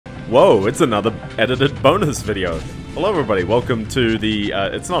Whoa, it's another edited bonus video. Hello everybody, welcome to the,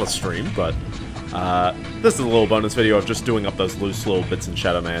 it's not a stream, but this is a little bonus video of just doing up those loose little bits in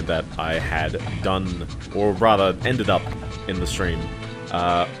Shadow Man that I had done, or rather, ended up in the stream.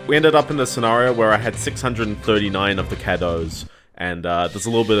 We ended up in the scenario where I had 639 of the cadeaux, and there's a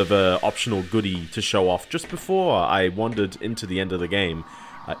little bit of an optional goodie to show off just before I wandered into the end of the game.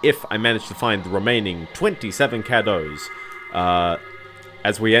 If I managed to find the remaining 27 cadeaux,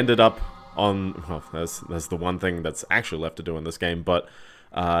 as we ended up on, well, there's the one thing that's actually left to do in this game, but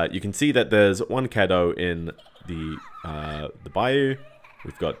you can see that there's one cadeau in the bayou,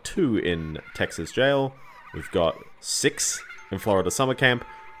 we've got 2 in Texas jail, we've got 6 in Florida summer camp,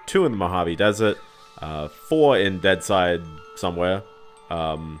 2 in the Mojave Desert, 4 in Deadside somewhere,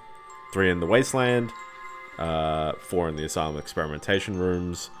 3 in the Wasteland, 4 in the Asylum Experimentation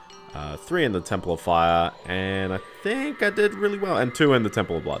Rooms, 3 in the Temple of Fire, and I think I did really well, and 2 in the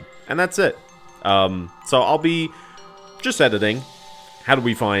Temple of Blood. And that's it. So I'll be just editing. How do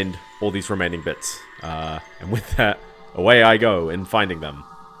we find all these remaining bits? And with that, away I go in finding them.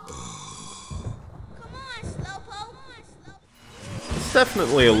 It's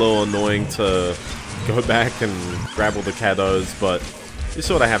definitely a little annoying to go back and grab all the cadeaux, but you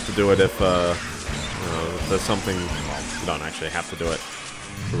sort of have to do it if there's something. You don't actually have to do it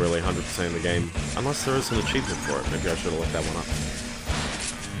for really 100% of the game, unless there is an achievement for it. Maybe I should have looked that one up.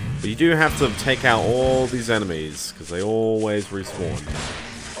 But you do have to take out all these enemies, because they always respawn.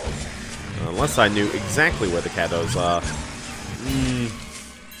 Unless I knew exactly where the cadeaux are,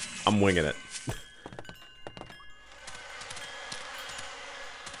 I'm winging it.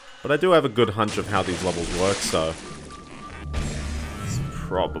 But I do have a good hunch of how these levels work, so it's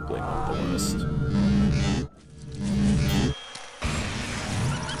probably not the worst.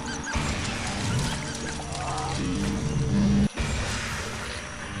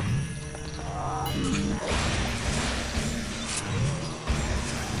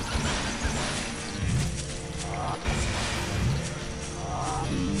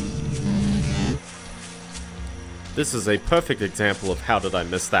 This is a perfect example of how did I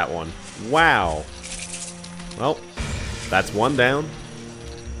miss that one. Wow. Well, that's 1 down,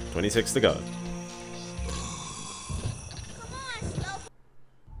 26 to go.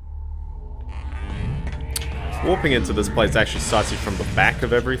 Warping into this place actually starts you from the back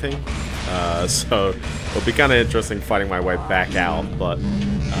of everything. So it'll be kind of interesting fighting my way back out, but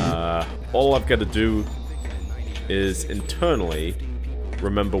all I've got to do is internally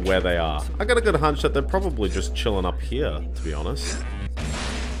remember where they are. I got a good hunch that they're probably just chilling up here, to be honest.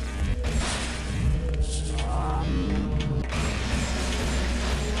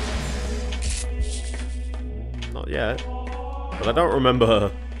 Not yet. But I don't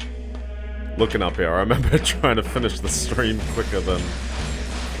remember looking up here. I remember trying to finish the stream quicker than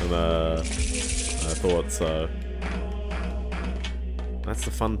I thought, so. That's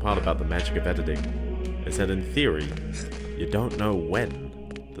the fun part about the magic of editing, is that in theory, you don't know when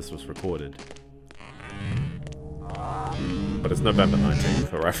this was recorded. But it's November 19th,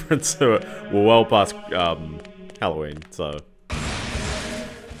 for reference to it. We're well past Halloween, so.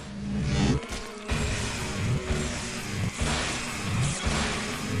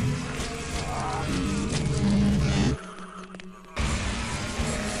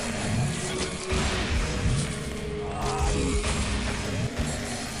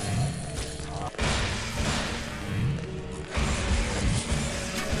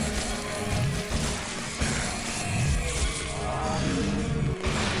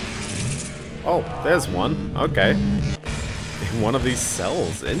 Oh, there's one. Okay. In one of these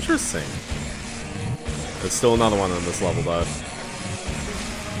cells. Interesting. There's still another one on this level, though.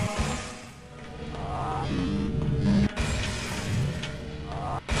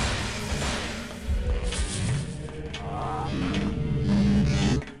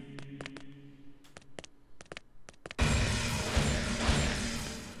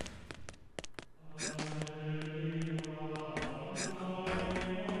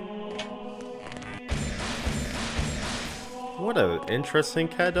 What an interesting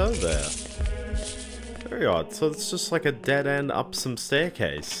cadeau there. Very odd. So it's just like a dead end up some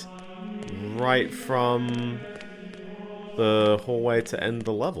staircase. Right from the hallway to end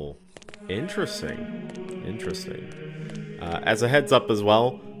the level. Interesting. Interesting. As a heads up as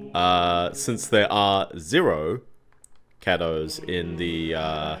well, since there are 0 cadeaux in the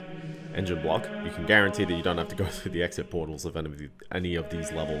engine block, you can guarantee that you don't have to go through the exit portals of any of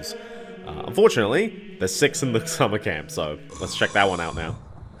these levels. Unfortunately, there's 6 in the summer camp, so let's check that one out now.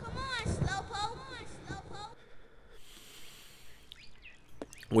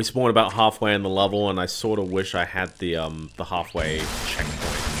 We spawn about halfway in the level, and I sort of wish I had the halfway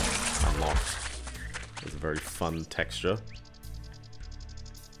checkpoint. unlocked. It's a very fun texture.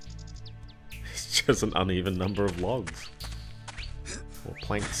 It's just an uneven number of logs. Or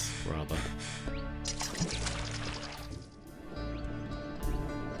planks, rather.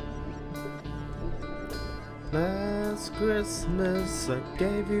 Last Christmas I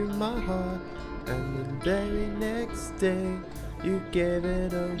gave you my heart, and the very next day you gave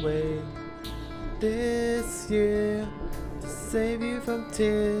it away. This year, to save you from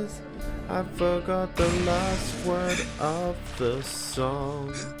tears, I forgot the last word of the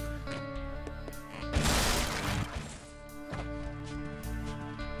song.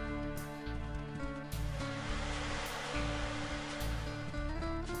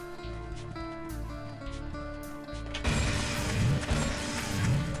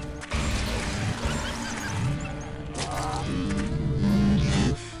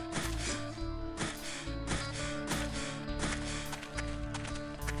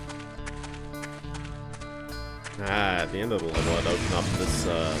 At the end of the level, I'd open up this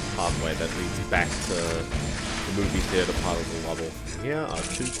pathway that leads back to the movie theater part of the level. Here are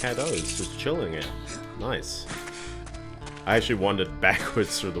 2 cadeaux just chilling here. Nice. I actually wandered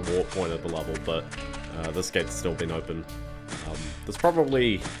backwards through the warp point of the level, but this gate's still been open. There's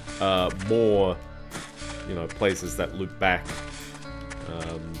probably more, you know, places that loop back.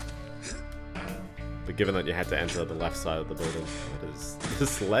 But given that you had to enter the left side of the building, there's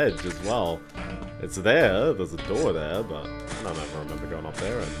this ledge as well. It's there, there's a door there, but I don't ever remember going up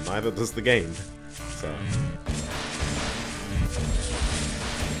there, and neither does the game. So.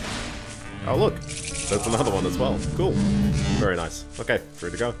 Oh look, there's another one as well. Cool. Very nice. Okay, free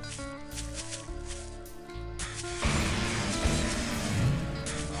to go.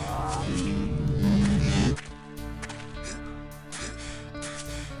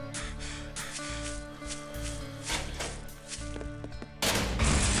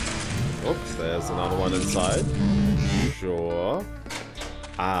 Oops, there's another one inside. Sure.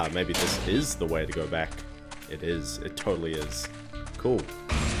 Ah, maybe this is the way to go back. It is. It totally is. Cool.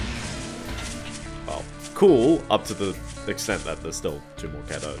 Well, cool up to the extent that there's still 2 more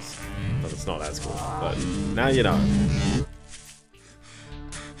cadeaux. But it's not as cool. But now you know.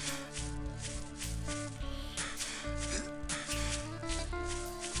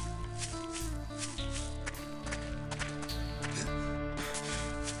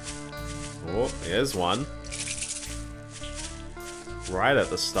 Oh, here's one. Right at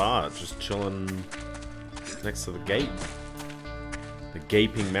the start, just chilling next to the gate. The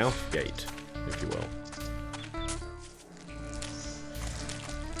gaping mouth gate, if you will.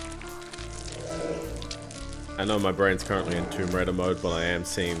 I know my brain's currently in Tomb Raider mode, but I am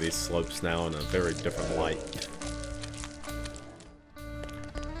seeing these slopes now in a very different light.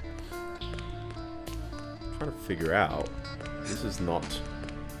 I'm trying to figure out, this is not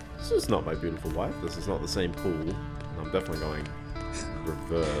my beautiful wife. This is not the same pool. I'm definitely going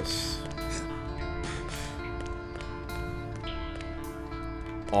reverse.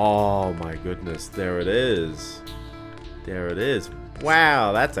 Oh my goodness, there it is. There it is.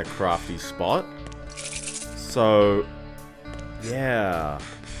 Wow, that's a crafty spot. So, yeah.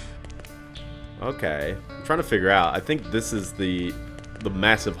 Okay. I'm trying to figure out. I think this is the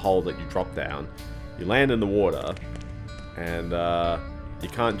massive hole that you drop down. You land in the water, and you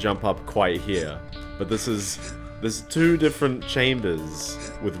can't jump up quite here, but there's 2 different chambers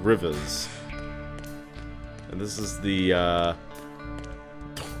with rivers, and this is the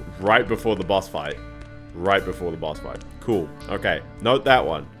right before the boss fight. Right before the boss fight. Cool. Okay, note that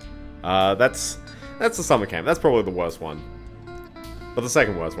one. That's the summer camp. That's probably the worst one, but the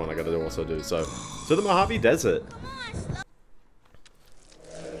second worst one I gotta also do. So the Mojave Desert.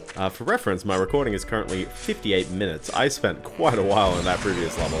 For reference, my recording is currently 58 minutes. I spent quite a while in that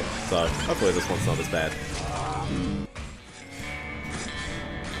previous level, so hopefully this one's not as bad.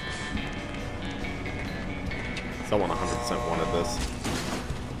 Someone 100% wanted this.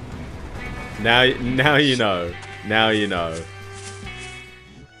 Now you know. Now you know.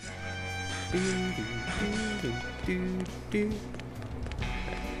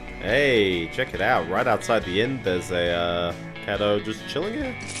 Hey, check it out. Right outside the inn, there's a cadeau just chilling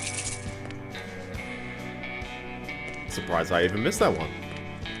here. Surprised I even missed that one.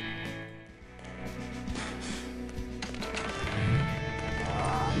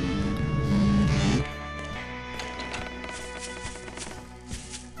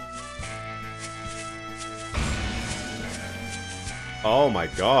 Oh my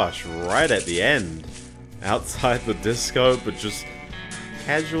gosh, right at the end. Outside the disco, but just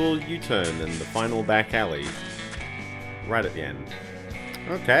casual U-turn in the final back alley. Right at the end.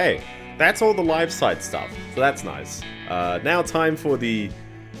 Okay, that's all the live site stuff, so that's nice. Now time for the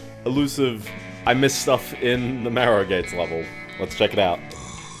elusive, I missed stuff in the Marrow Gates level. Let's check it out.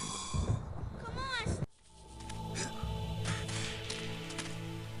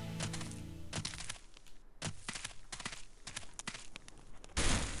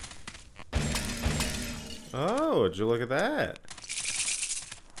 Oh, would you look at that?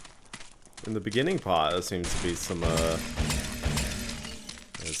 In the beginning part, there seems to be some, there's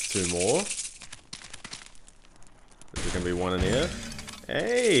 2 more. Is there gonna be one in here?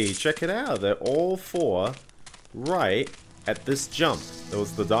 Hey, check it out. They're all 4 right at this jump. There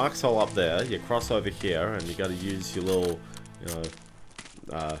was the dark soul up there. You cross over here, and you gotta use your little, you know,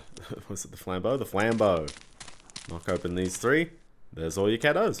 was it the flambeau? The flambeau. Knock open these 3. There's all your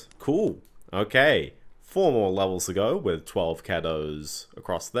cadeaux. Cool. Okay. 4 more levels to go with 12 cadeaux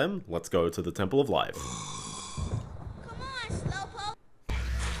across them. Let's go to the Temple of Life. Come on, Slowpoke.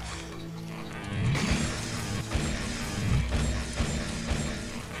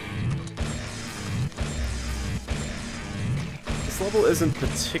 This level isn't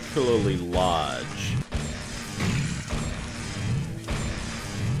particularly large,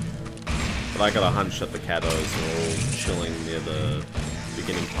 but I got a hunch that the cadeaux are all chilling near the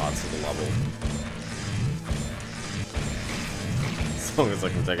beginning parts of the level. As long as I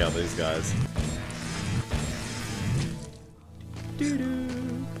can take out these guys.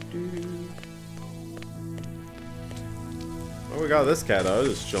 Well, we got this cadeaux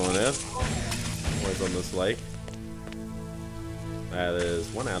just chilling there. Always on this lake. That is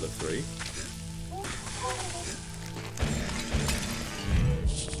 1 out of 3.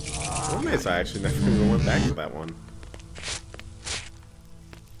 Roommates, I actually never even went back to that one.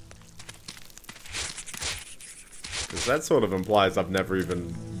 Because that sort of implies I've never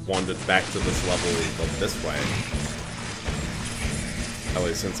even wandered back to this level but this way. At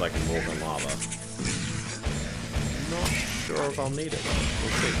least since I can walk on lava. Not sure if I'll need it.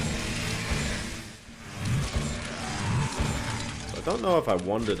 We'll see. I don't know if I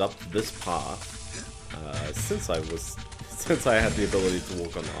wandered up this path since I had the ability to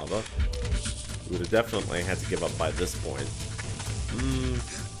walk on lava. We would have definitely had to give up by this point.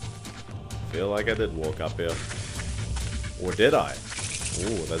 Feel like I did walk up here. Or did I?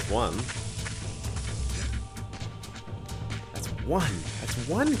 Ooh, there's 1. That's 1. That's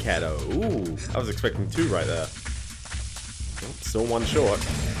 1 cadeaux. Ooh, I was expecting 2 right there. Nope, still 1 short.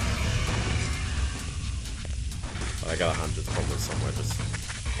 I got a 100 probably somewhere just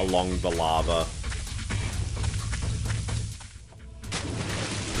along the lava.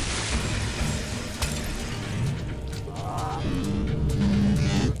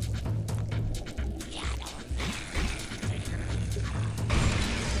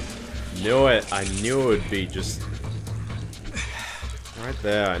 Knew it. I knew it would be just right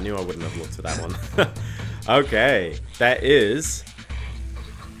there. I knew I wouldn't have looked at that one. Okay, that is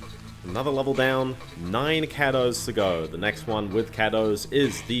another level down, 9 cadeaux to go. The next one with cadeaux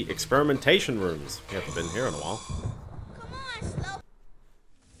is the experimentation rooms. We haven't been here in a while. Come on, Slow.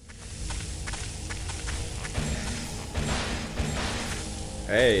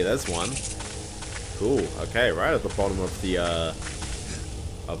 Hey, there's one. Cool. Okay, right at the bottom of the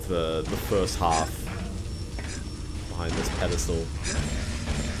first half, behind this pedestal.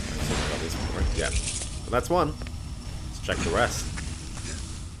 Yeah, and that's 1. Let's check the rest.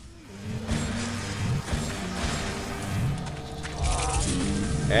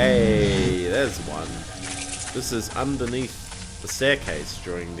 Hey, there's 1. This is underneath the staircase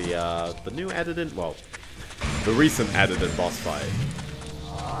during the new added-in, well, the recent added-in boss fight.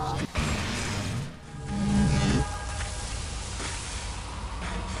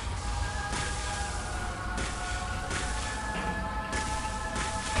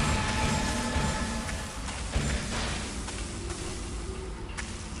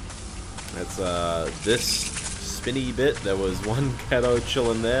 It's this spinny bit. There was 1 cadeaux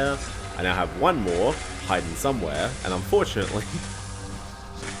chilling there. I now have 1 more hiding somewhere, and unfortunately,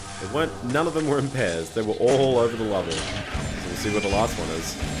 none of them were in pairs. They were all over the level. So we'll see what the last one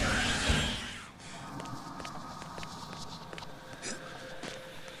is.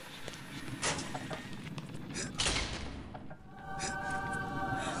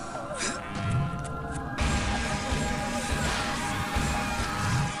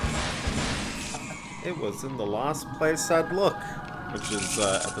 It was in the last place I'd look, which is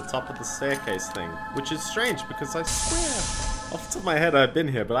at the top of the staircase thing. Which is strange, because I swear, off the top of my head I've been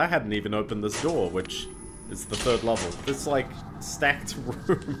here, but I hadn't even opened this door, which is the 3rd level. This, like, stacked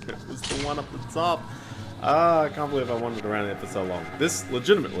room, it was the one up the top. I can't believe I wandered around here for so long. This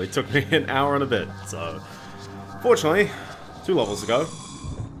legitimately took me an hour and a bit, so... Fortunately, 2 levels to go.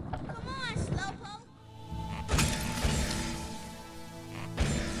 Come on, Slowpoke.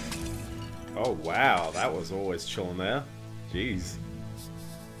 Oh wow, that was always chilling there. Jeez.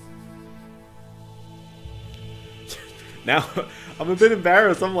 Now, I'm a bit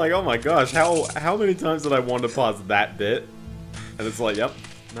embarrassed. I'm like, oh my gosh, how many times did I wander past that bit? And it's like, yep,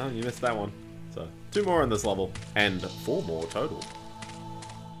 no, you missed that one. So, 2 more in this level, and 4 more total.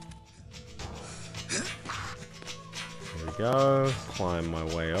 Here we go, climb my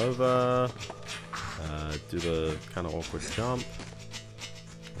way over, do the kind of awkward jump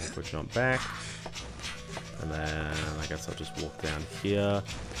back, and then I guess I'll just walk down here.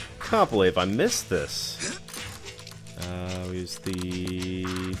 Can't believe I missed this. We use the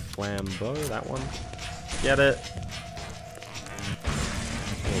flambeau, that one. Get it?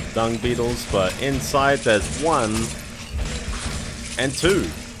 Little dung beetles, but inside there's 1 and 2.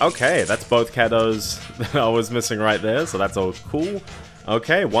 Okay, that's both cadeaux that I was missing right there, so that's all cool.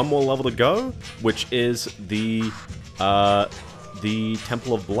 Okay, 1 more level to go, which is the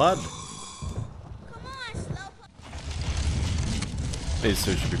Temple of Blood. These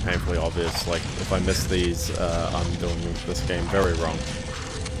 2 should be painfully obvious. Like, if I miss these, I'm doing this game very wrong.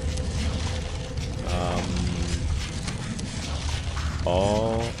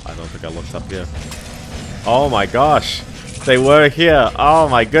 Oh, I don't think I looked up here. Oh my gosh, they were here. Oh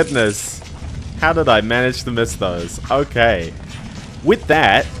my goodness. How did I manage to miss those? Okay. With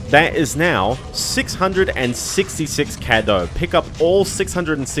that, that is now 666 cadeaux. Pick up all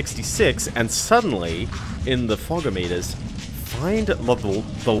 666, and suddenly, in the Fogometers, find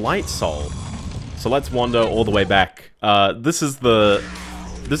the light soul. So let's wander all the way back. This is the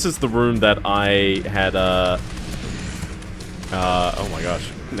room that I had. Oh my gosh!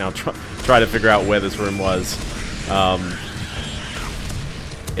 Now try to figure out where this room was.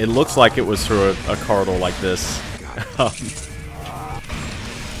 It looks like it was through a corridor like this.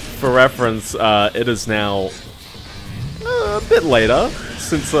 For reference, it is now a bit later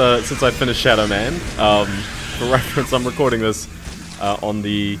since I finished Shadow Man. For reference, I'm recording this on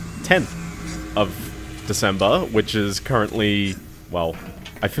the 10th of December, which is currently, well,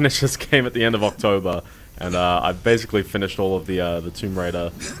 I finished this game at the end of October, and I've basically finished all of the Tomb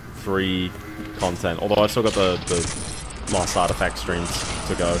Raider 3 content, although I still got the Lost Artifact streams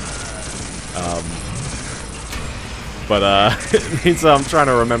to go. But it means I'm trying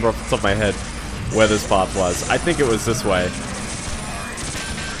to remember off the top of my head where this path was. I think it was this way.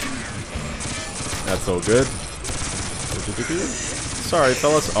 That's all good. Sorry,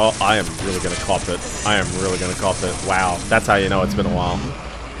 fellas. Oh, I am really gonna cop it. I am really gonna cop it. Wow, that's how you know it's been a while.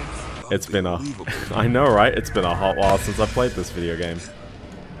 It's been a... I know, right? It's been a hot while since I played this video game.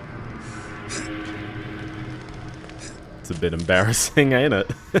 It's a bit embarrassing, ain't it?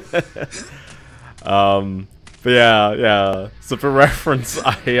 But yeah. So for reference,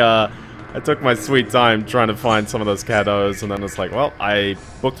 I took my sweet time trying to find some of those cadeaux, and then it's like, well, I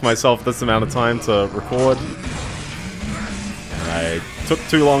booked myself this amount of time to record. I took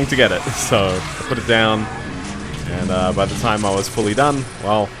too long to get it, so I put it down, and by the time I was fully done,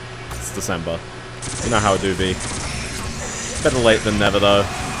 well, it's December. You know how it do be. Better late than never, though.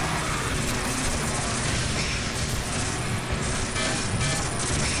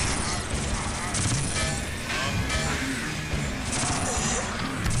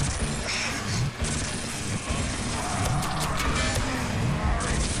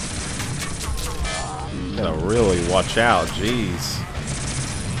 Gotta really watch out, jeez.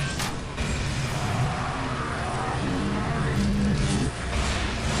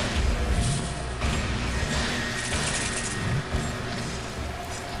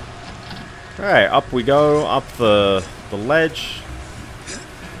 Alright, up we go, up the ledge.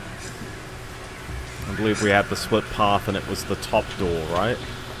 I believe we had the split path and it was the top door, right?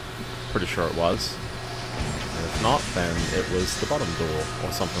 Pretty sure it was. And if not, then it was the bottom door,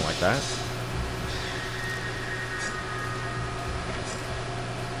 or something like that.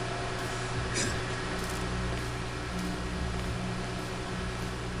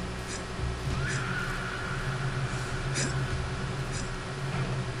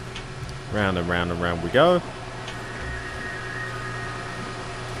 Round and round and round we go.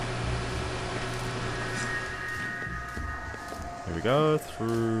 Here we go,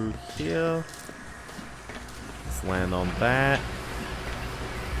 through here. Let's land on that.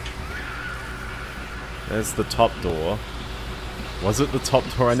 There's the top door. Was it the top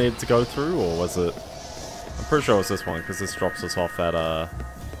door I needed to go through, or was it... I'm pretty sure it was this one, because this drops us off at,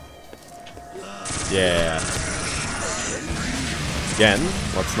 yeah. Again,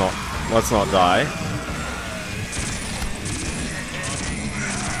 let's not die.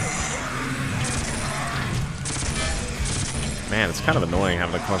 Man, it's kind of annoying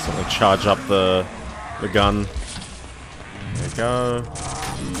having to constantly charge up the gun. There we go.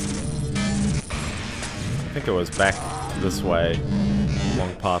 think it was back this way.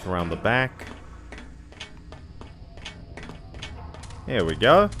 Long path around the back. Here we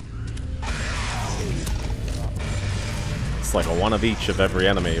go. It's like a one of each of every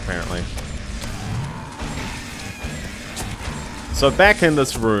enemy, apparently. So back in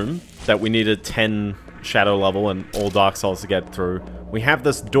this room that we needed 10 shadow level and all Dark Souls to get through, we have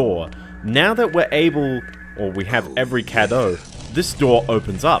this door. Now that we're able, or we have every cadeau, this door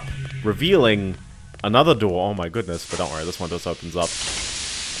opens up, revealing another door. Oh my goodness, but don't worry, this one just opens up.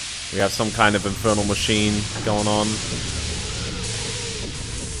 We have some kind of infernal machine going on.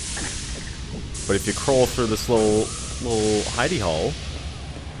 But if you crawl through this little hidey hole,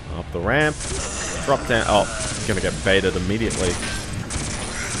 up the ramp, drop down. Oh, gonna get baited immediately.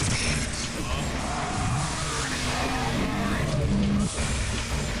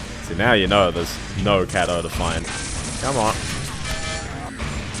 See, now you know there's no cadeau to find. Come on.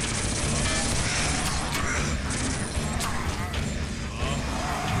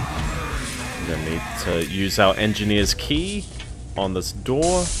 We're gonna need to use our engineer's key on this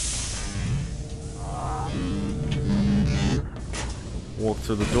door. Walk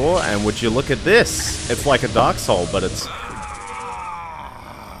through the door, and would you look at this? It's like a Dark Soul, but it's...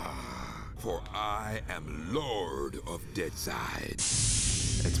 For I am Lord of Deadside.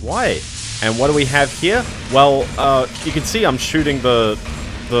 It's white. And what do we have here? Well, you can see I'm shooting the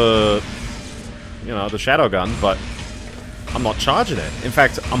shadow gun, but I'm not charging it. In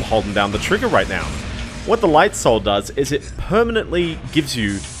fact, I'm holding down the trigger right now. What the Light Soul does is it permanently gives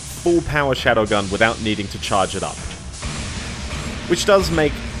you full power shadow gun without needing to charge it up. Which does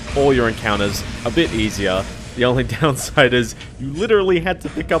make all your encounters a bit easier. The only downside is you literally had to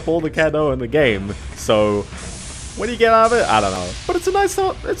pick up all the cadeau in the game. So what do you get out of it? I don't know. But it's a nice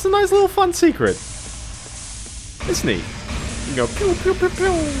little fun secret. It's neat. You can go pew pew pew pew.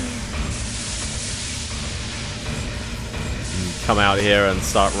 And come out here and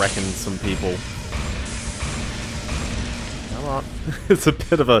start wrecking some people. Come on. It's a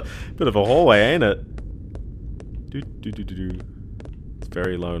bit of a hallway, ain't it? It's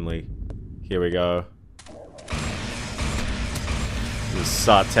very lonely. Here we go. Just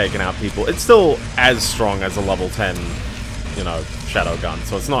start taking out people. It's still as strong as a level 10, shadow gun.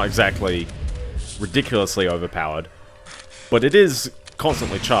 So it's not exactly ridiculously overpowered. But it is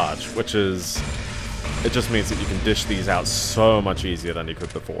constantly charged, which is... It just means that you can dish these out so much easier than you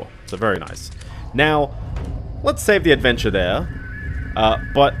could before. So very nice. Now, let's save the adventure there.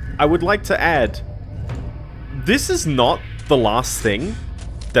 But I would like to add... This is not the last thing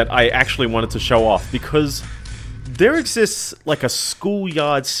that I actually wanted to show off, because there exists like a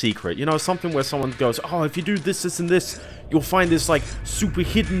schoolyard secret, something where someone goes, oh, if you do this, this, and this, you'll find this like super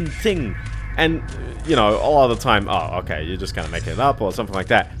hidden thing. And, a lot of the time, oh, okay, you're just gonna make it up or something like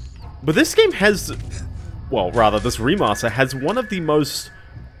that. But this game has, well, rather, this remaster has one of the most,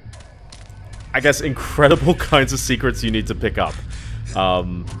 I guess, incredible kinds of secrets you need to pick up.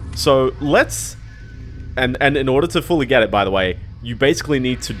 So let's... And in order to fully get it, by the way, you basically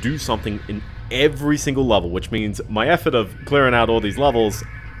need to do something in every single level, which means my effort of clearing out all these levels,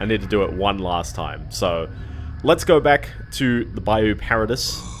 I need to do it one last time. So, let's go back to the Bayou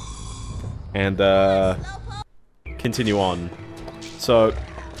Paradis and continue on. So,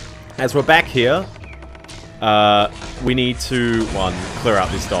 as we're back here, we need to, one, clear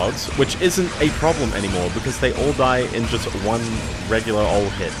out these dogs, which isn't a problem anymore because they all die in just one regular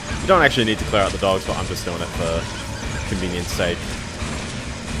old hit. You don't actually need to clear out the dogs, but I'm just doing it for convenience sake.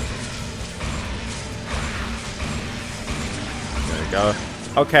 There we go.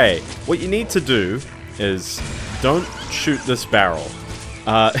 Okay, what you need to do is don't shoot this barrel.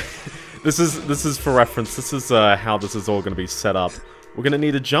 This is for reference. This is how this is all going to be set up. We're going to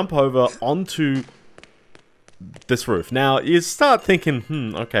need to jump over onto this roof. Now, you start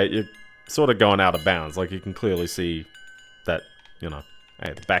thinking, okay, you're sort of going out of bounds. Like, you can clearly see that,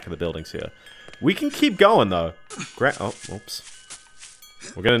 hey, the back of the building's here. We can keep going, though. Oh, oops.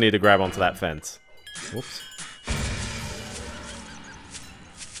 We're gonna need to grab onto that fence. Whoops.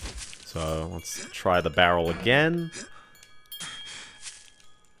 So, let's try the barrel again.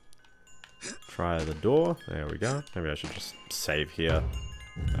 Try the door. There we go. Maybe I should just save here.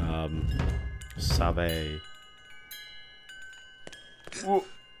 Save.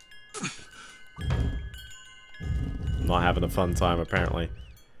 Not having a fun time, apparently.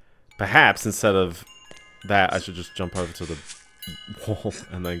 Perhaps, instead of that, I should just jump over to the wall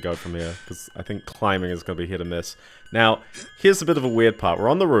and then go from here, because I think climbing is going to be hit and miss. Now, here's a bit of a weird part. We're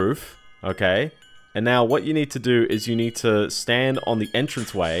on the roof, okay? And now what you need to do is you need to stand on the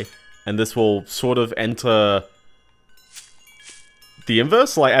entranceway, and this will sort of enter the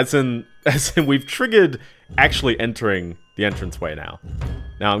inverse, like as in we've triggered actually entering the entranceway now.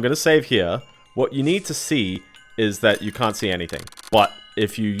 Now, I'm going to save here. What you need to see is that you can't see anything. But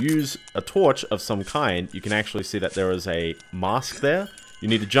if you use a torch of some kind, you can actually see that there is a mask there. You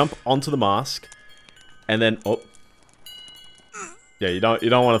need to jump onto the mask, and then... Oh. Yeah, you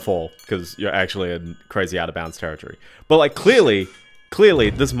don't want to fall, because you're actually in crazy out-of-bounds territory. But, like, clearly,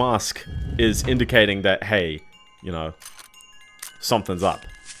 this mask is indicating that, hey, you know, something's up.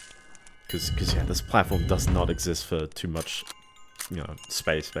 Because, yeah, this platform does not exist for too much, you know,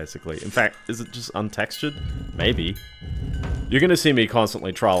 space, basically. In fact, is it just untextured? Maybe. You're going to see me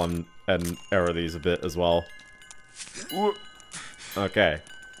constantly trial and error these a bit as well. Okay.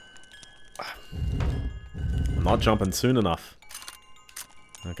 I'm not jumping soon enough.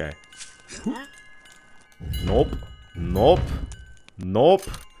 Okay. Nope. Nope. Nope.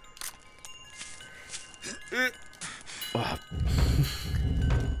 Oh.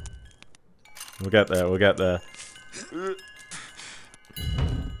 We'll get there, we'll get there.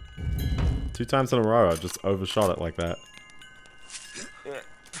 2 times in a row, I just overshot it like that.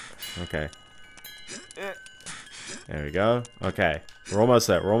 Okay. There we go. Okay. We're almost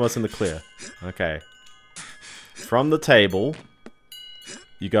there. We're almost in the clear. Okay. From the table,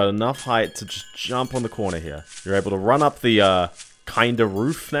 you got enough height to just jump on the corner here. You're able to run up the kinda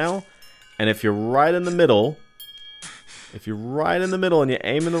roof now. And if you're right in the middle... If you're right in the middle and you're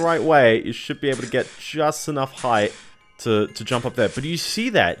aiming the right way, you should be able to get just enough height to jump up there. But do you see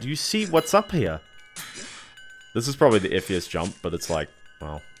that? Do you see what's up here? This is probably the iffiest jump, but it's like,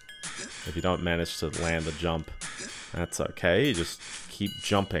 well, if you don't manage to land the jump, that's okay. You just keep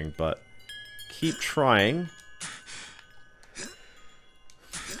jumping, but keep trying.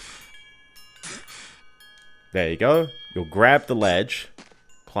 There you go. You'll grab the ledge,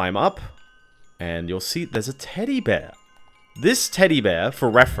 climb up, and you'll see there's a teddy bear. This teddy bear, for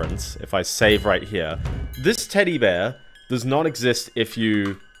reference, if I save right here, this teddy bear does not exist if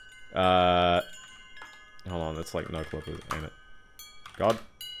you, hold on, that's like no clip, ain't it? God?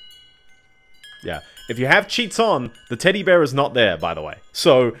 Yeah. If you have cheats on, the teddy bear is not there, by the way.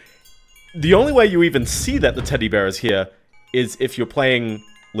 So, the only way you even see that the teddy bear is here is if you're playing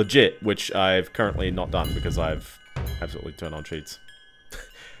legit, which I've currently not done because I've absolutely turned on cheats.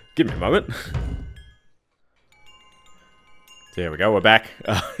 Give me a moment. There we go, we're back.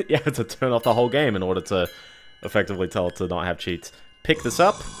 You have to turn off the whole game in order to effectively tell it to not have cheats. Pick this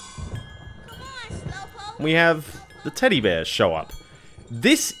up. We have the teddy bears show up.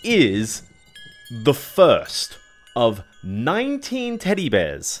 This is the first of 19 teddy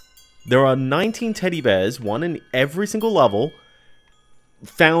bears. There are 19 teddy bears, one in every single level,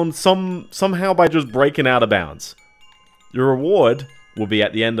 found somehow by just breaking out of bounds. Your reward will be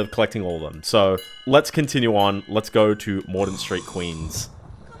at the end of collecting all of them. So, let's continue on. Let's go to Mordant Street, Queens.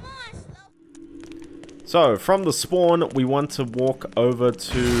 So, from the spawn, we want to walk over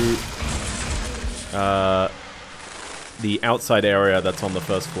to the outside area that's on the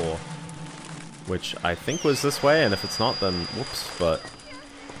first floor. Which I think was this way, and if it's not, then whoops, but...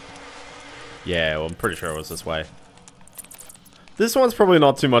 Yeah, well, I'm pretty sure it was this way. This one's probably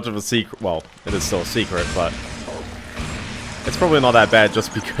not too much of a secret. Well, it is still a secret, but... It's probably not that bad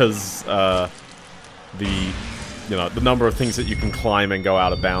just because the number of things that you can climb and go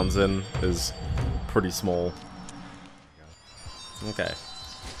out of bounds in is pretty small. Okay.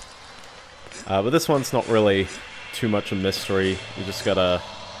 But this one's not really too much a mystery. You just gotta...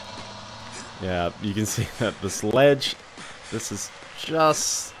 Yeah, you can see that this ledge, this is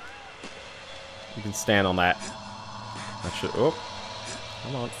just... You can stand on that. That should... Oh!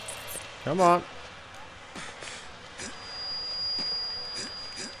 Come on. Come on!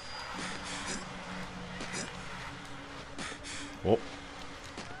 Oh.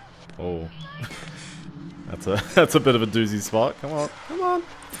 Oh. That's a bit of a doozy spot. Come on. Come on.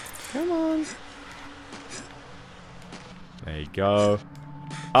 Come on. There you go.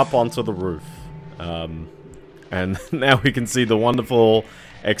 Up onto the roof. And now we can see the wonderful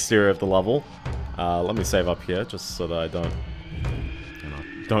exterior of the level. Let me save up here just so that I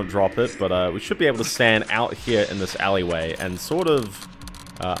don't drop it. But we should be able to stand out here in this alleyway and sort of...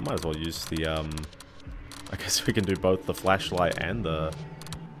 I might as well use the... I guess we can do both the flashlight and the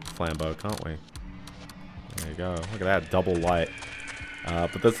flambeau, can't we? There you go. Look at that, double light.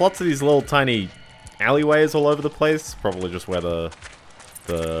 But there's lots of these little tiny alleyways all over the place. Probably just where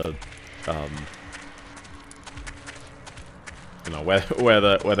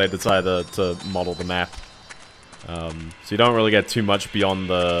where they decided to model the map. So you don't really get too much beyond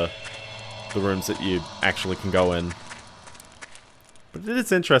the rooms that you actually can go in. But it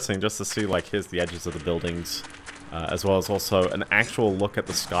is interesting just to see, like, here's the edges of the buildings, as well as also an actual look at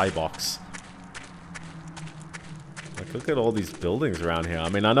the skybox. Like, look at all these buildings around here. I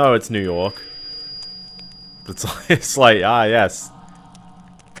mean, I know it's New York. But it's like, ah, yes.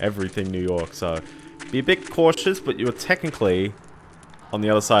 Everything New York, so... Be a bit cautious, but you're technically on the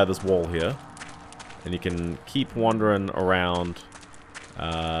other side of this wall here. And you can keep wandering around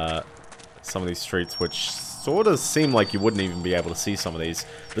some of these streets, which sort of seem like you wouldn't even be able to see some of these.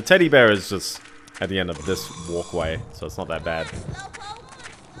 The teddy bear is just at the end of this walkway, so it's not that bad.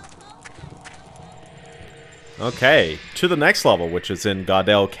 Okay, to the next level, which is in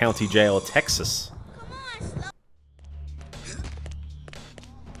Gardell County Jail, Texas.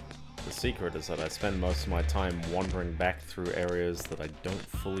 The secret is that I spend most of my time wandering back through areas that I don't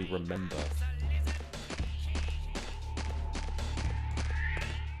fully remember.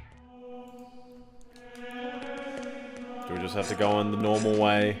 Do we just have to go in the normal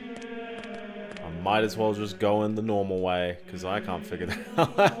way? I might as well just go in the normal way, because I can't figure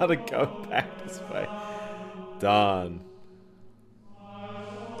out how to go back this way. Done.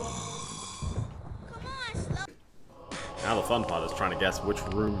 Now the fun part is trying to guess which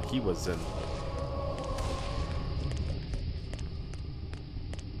room he was in.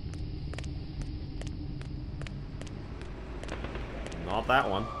 Not that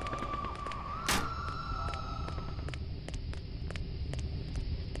one.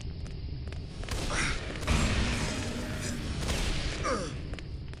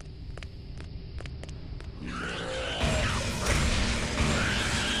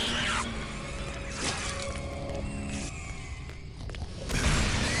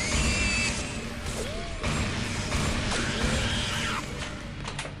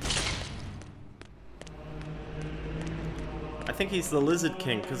 I think he's the Lizard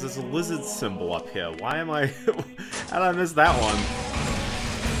King, because there's a lizard symbol up here. Why am I... How did I miss that one?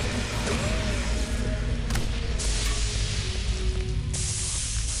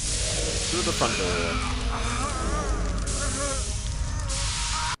 Through the front door.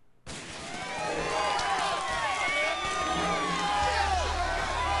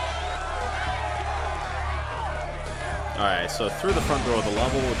 Alright, so through the front door of the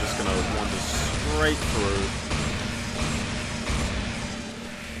level, we're just gonna wander straight through.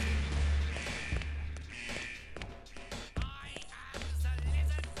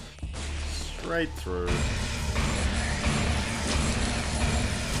 Right through.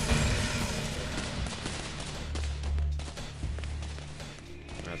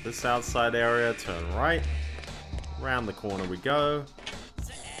 At this outside area, turn right. Round the corner we go.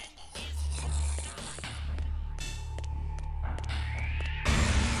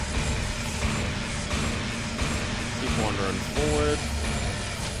 Keep wandering forward.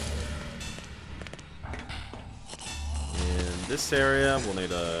 In this area, we'll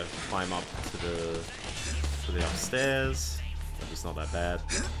need to climb up to the upstairs. It's not that bad.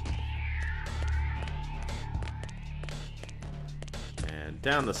 And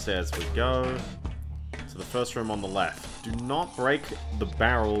down the stairs we go to the first room on the left. Do not break the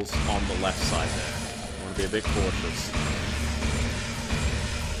barrels on the left side there. You want to be a bit cautious.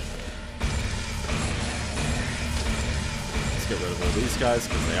 Let's get rid of all these guys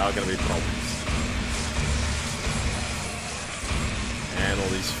because they are going to be problems. And all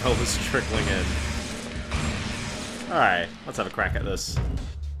these fellas trickling in. Alright, let's have a crack at this.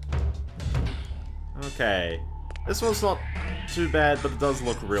 Okay. This one's not too bad, but it does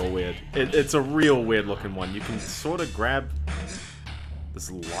look real weird. It's a real weird looking one. You can sort of grab this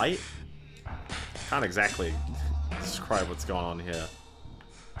light. Can't exactly describe what's going on here.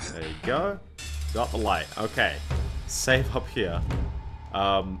 There you go. Got the light. Okay. Save up here.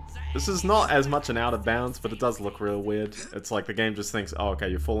 This is not as much an out of bounds, but it does look real weird. It's like the game just thinks, oh, okay,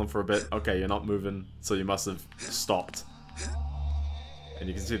 you're falling for a bit. Okay, you're not moving, so you must have stopped. And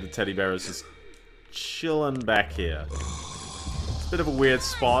you can see the teddy bear is just chilling back here. It's a bit of a weird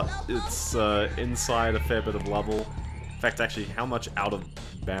spot. It's inside a fair bit of level. In fact, actually, how much out of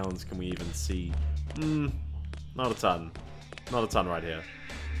bounds can we even see? Not a ton. Not a ton right here.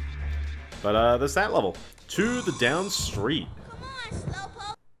 But there's that level. To the down street.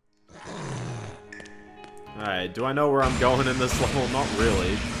 Alright, do I know where I'm going in this level? Not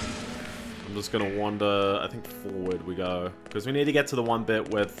really. I'm just gonna wander, I think forward we go. Because we need to get to the one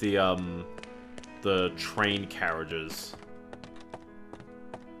bit with the train carriages.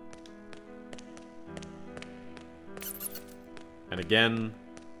 And again,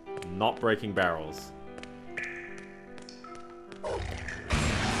 not breaking barrels.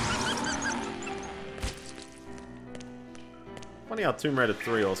 Funny how Tomb Raider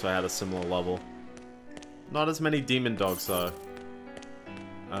 3 also had a similar level. Not as many demon dogs, though.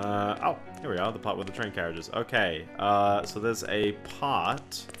 Oh, here we are, the part with the train carriages. Okay, so there's a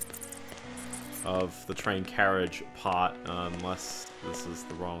part of the train carriage part, unless this is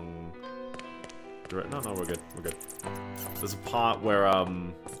the wrong... No, we're good, we're good. There's a part where,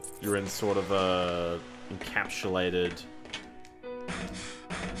 you're in sort of a encapsulated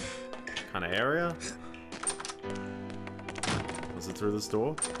kind of area. Was it through this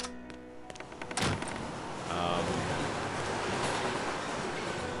door?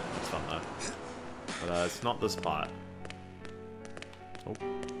 It's fun though. But it's not this part. Oh.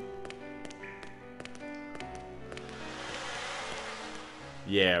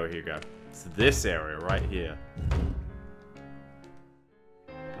 Yeah, well, here you go. It's this area right here.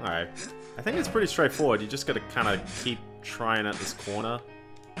 Alright. I think it's pretty straightforward. You just gotta kind of keep trying at this corner.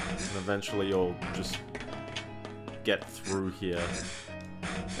 And eventually you'll just get through here.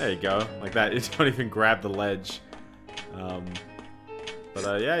 There you go. Like that. You don't even grab the ledge.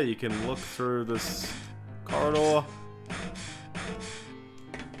 But yeah, you can look through this corridor.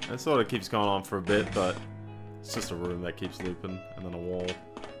 It sort of keeps going on for a bit, but it's just a room that keeps looping, and then a wall.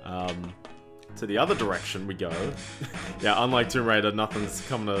 To the other direction we go. Yeah, unlike Tomb Raider, nothing's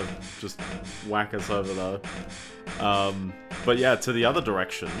coming to just whack us over though. But yeah, to the other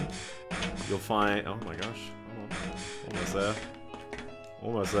direction, you'll find... Oh my gosh, hold on. Almost there.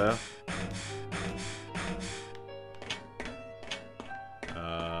 Almost there.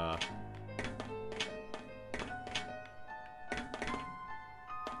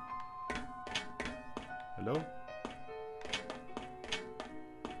 Hello?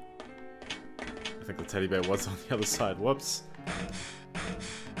 I think the teddy bear was on the other side. Whoops.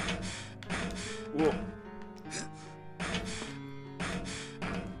 Whoa.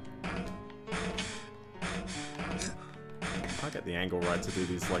 I get the angle right to do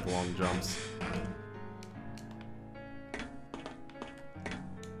these like long jumps.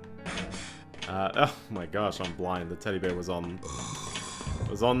 Oh my gosh, I'm blind. The teddy bear was on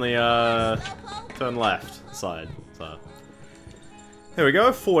the turn left side. So here we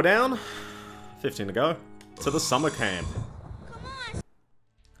go, 4 down. 15 to go. To the summer camp.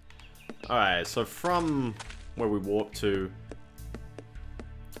 Alright, so from where we warped to,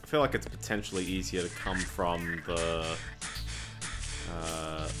 I feel like it's potentially easier to come from the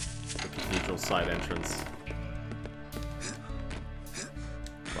cathedral side entrance.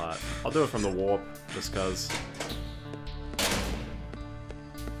 But I'll do it from the warp, just because.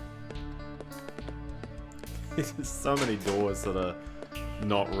 There's so many doors that are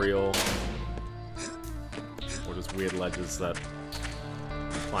not real. Or just weird ledges that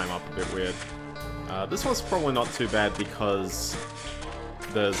climb up a bit weird. This one's probably not too bad because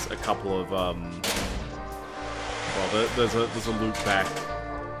there's a couple of well, there's a loop back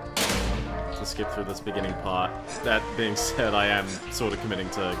to skip through this beginning part. That being said, I am sort of committing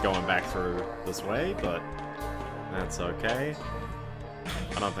to going back through this way, but that's okay.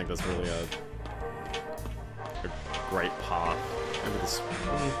 I don't think there's really a great path. Maybe this.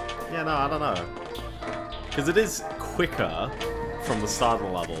 Yeah, no, I don't know. Because it is quicker from the start of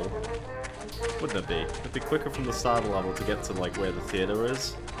the level. Wouldn't it be? It'd be quicker from the start of the level to get to like where the theater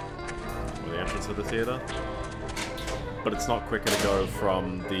is. Or the entrance of the theater. But it's not quicker to go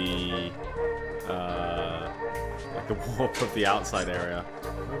from the like the warp of the outside area.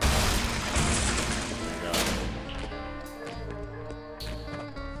 There you go.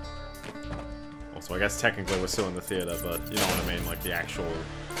 Also, I guess technically we're still in the theater, but you know what I mean, like the actual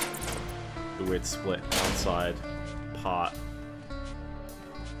the weird split outside part.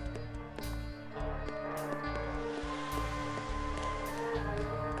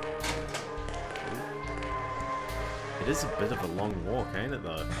 It is a bit of a long walk, ain't it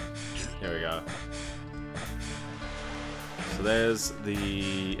though? Here we go. So there's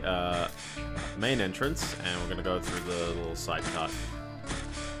the main entrance, and we're gonna go through the little side cut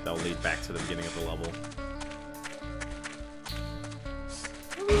that'll lead back to the beginning of the level.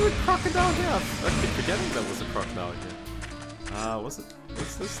 There's a crocodile here! I keep forgetting there was a crocodile here. Was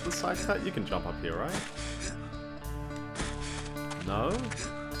this the side cut? You can jump up here, right? No?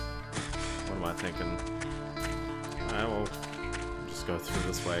 What am I thinking? Alright, well, just go through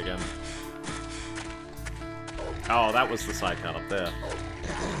this way again. Oh, that was the side cut up there.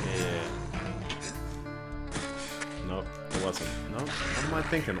 Yeah. Nope, it wasn't. Nope. What am I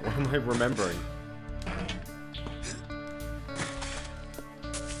thinking? What am I remembering?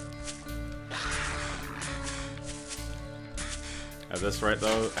 At this rate,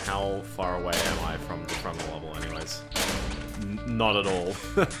 though, how far away am I from the front of the level, anyways? Not at all.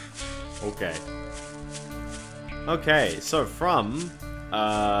 Okay. Okay, so from,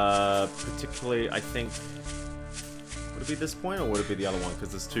 particularly, I think, would it be this point, or would it be the other one?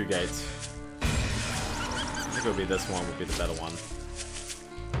 Because there's 2 gates. I think it would be this one would be the better one.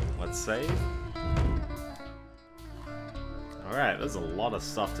 Let's save. Alright, there's a lot of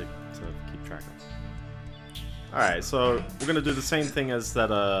stuff to keep track of. Alright, so we're gonna do the same thing as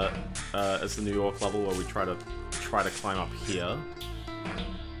that as the New York level where we try to climb up here.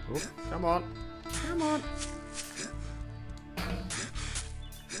 Oh, come on. Come on.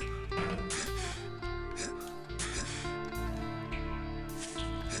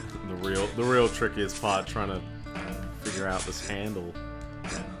 The real trickiest part, trying to figure out this handle.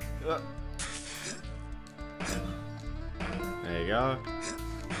 There you go.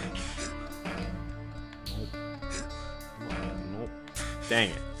 Nope. Dang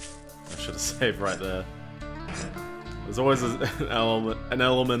it. I should have saved right there. There's always an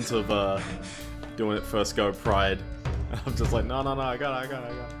element of doing it first go pride. I'm just like, no, I got it.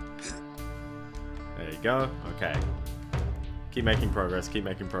 There you go. Okay. Keep making progress, keep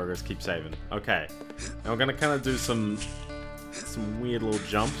saving. Okay. Now we're gonna kind of do some weird little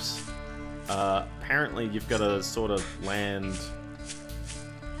jumps. Apparently you've got to sort of land,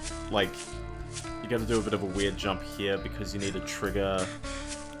 like, you got to do a bit of a weird jump here because you need to trigger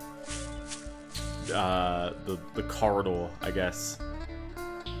the corridor, I guess.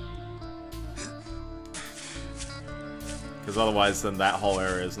 Because otherwise then that whole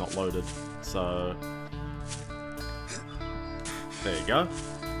area is not loaded. So there you go.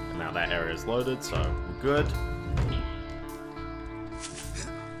 And now that area is loaded, so we're good.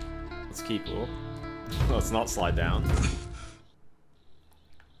 Let's keep... Oh, let's not slide down.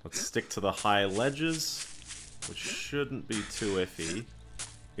 Let's stick to the high ledges, which shouldn't be too iffy.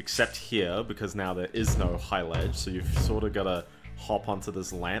 Except here, because now there is no high ledge, so you've sort of got to hop onto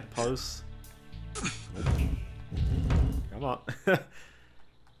this lamppost. Come on.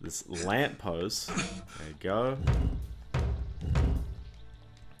 This lamppost. There you go.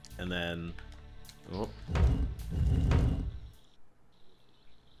 And then... Oh.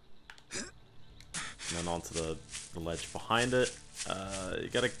 And then onto the ledge behind it. You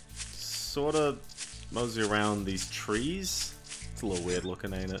gotta sort of mosey around these trees. It's a little weird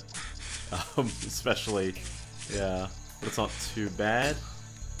looking, ain't it? Especially, yeah, but it's not too bad.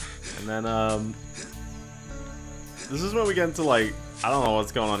 And then, this is where we get into, like, I don't know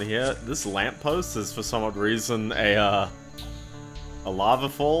what's going on here. This lamppost is for some odd reason a lava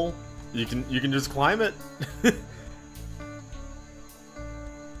fall. You can just climb it.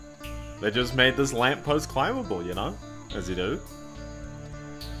 They just made this lamppost climbable, you know, as you do.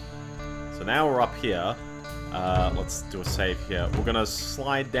 So now we're up here. Let's do a save here. We're gonna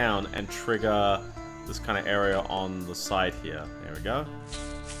slide down and trigger this kind of area on the side here. There we go.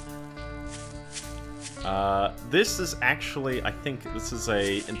 This is actually, I think this is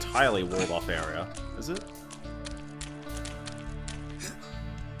a entirely walled off area. Is it?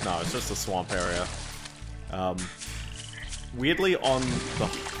 No, it's just a swamp area. Weirdly on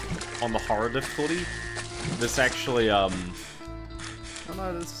the horror difficulty, this actually, oh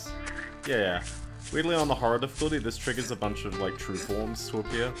no, this, yeah. Weirdly on the horror difficulty, this triggers a bunch of, like, true forms to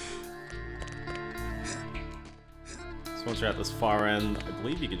appear. So once you're at this far end, I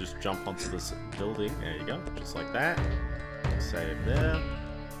believe you can just jump onto this building. There you go, just like that. Save there.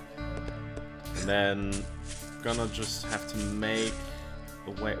 And then, gonna just have to make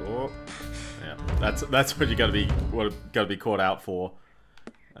the way, oh, yeah, that's what you gotta be caught out for.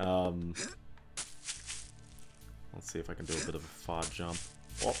 Let's see if I can do a bit of a far jump.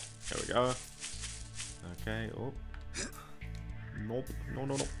 Oh, there we go. Okay, oh. Nope,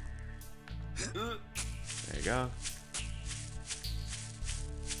 no. There you go.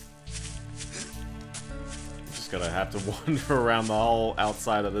 Just gotta have to wander around the whole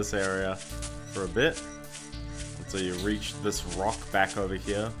outside of this area for a bit until you reach this rock back over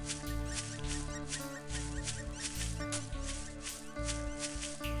here.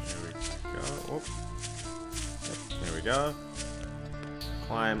 There we go.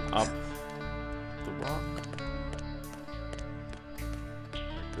 Climb up the rock.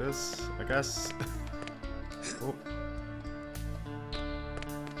 Like this, I guess. Oh.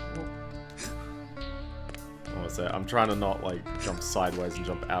 What was that? I'm trying to not, like, jump sideways and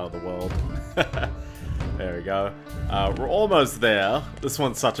jump out of the world. There we go. We're almost there. This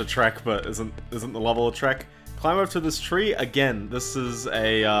one's such a trek, but isn't the level a trek. Climb up to this tree. Again, this is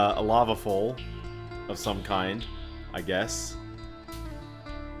a lava fall of some kind, I guess.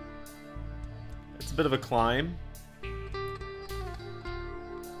 It's a bit of a climb.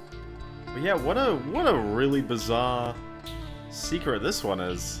 But yeah, what a really bizarre secret this one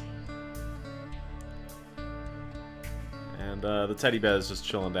is. And the teddy bear is just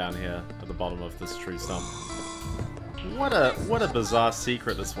chilling down here at the bottom of this tree stump. What a bizarre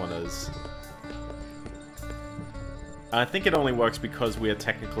secret this one is. I think it only works because we are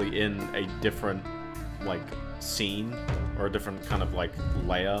technically in a different, like, scene or a different kind of like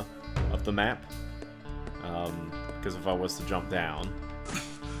layer of the map. Because if I was to jump down,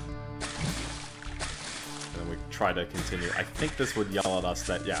 and we try to continue, I think this would yell at us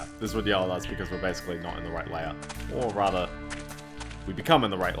that, yeah, this would yell at us because we're basically not in the right layer. Or rather, we become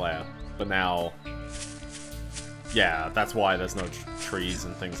in the right layer. But now, yeah, that's why there's no trees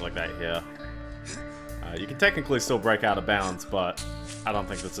and things like that here. You can technically still break out of bounds, but I don't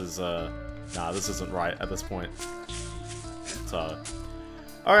think this is, nah, this isn't right at this point. So,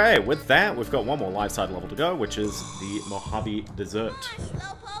 alright, with that, we've got one more live side level to go, which is the Mojave Desert.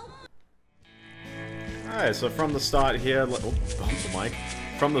 Alright, so from the start here, oh, bump the mic.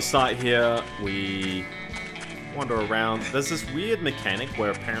 From the start here, we wander around. There's this weird mechanic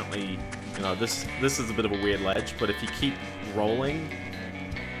where apparently, you know, this is a bit of a weird ledge, but if you keep rolling,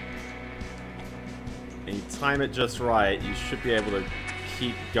 and you time it just right, you should be able to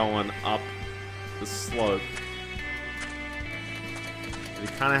keep going up the slope. You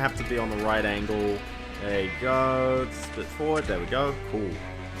kind of have to be on the right angle. There you go. Just a bit forward. There we go. Cool.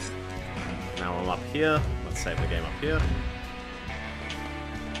 Now I'm up here. Let's save the game up here.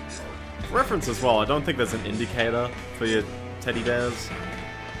 For reference as well, I don't think there's an indicator for your teddy bears.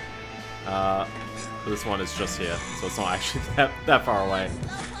 This one is just here, so it's not actually that far away.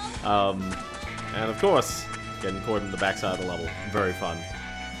 And of course, getting caught in the backside of the level. Very fun.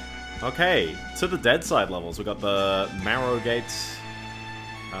 Okay, to the dead side levels. We got the Marrow Gates.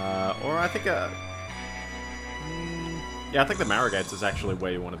 Or I think, yeah, I think the Marrow Gates is actually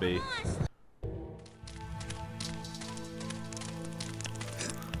where you want to be.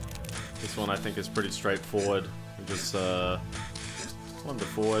 This one I think is pretty straightforward. We just wander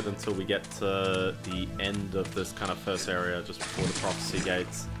forward until we get to the end of this kind of first area, just before the Prophecy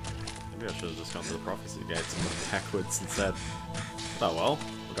Gates. Maybe I should have just gone to the Prophecy Gates and went backwards instead. Oh well,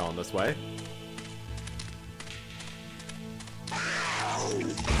 we're going this way.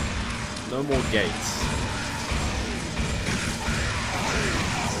 No more gates.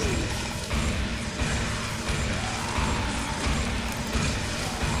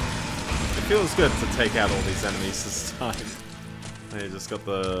 It feels good to take out all these enemies this time. They just got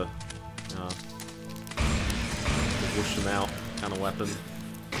the, you know, push them out kind of weapon.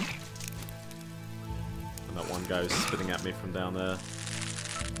 And that one guy's spitting at me from down there.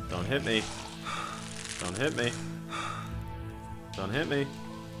 Don't hit me. Don't hit me. Don't hit me.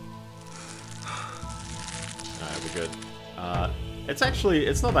 Alright, we're good.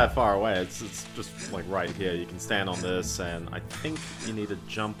 It's not that far away. It's just like right here. You can stand on this, and I think you need to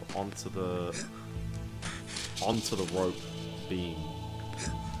jump onto the rope beam,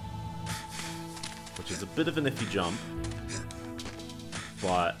 which is a bit of an iffy jump,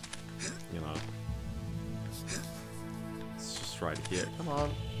 but you know, it's just right here. Come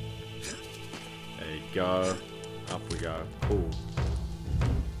on. There you go. Up we go. Cool.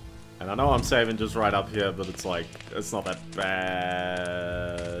 And I know I'm saving just right up here, but it's like, it's not that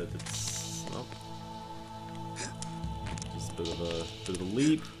bad. It's, nope. Just a bit of a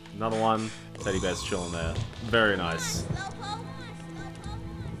leap. Another one. Teddy bear's chilling there. Very nice.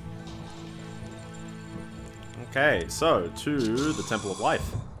 Okay, so to the Temple of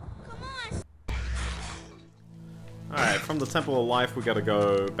Life. Alright, from the Temple of Life we gotta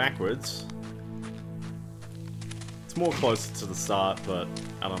go backwards. It's more closer to the start, but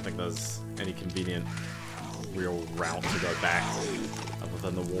I don't think there's any convenient real route to go back other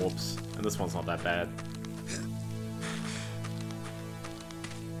than the warps. And this one's not that bad.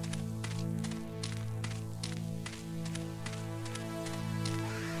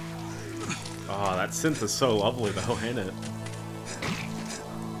 Oh, that synth is so lovely though, ain't it?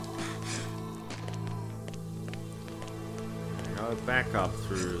 Go back up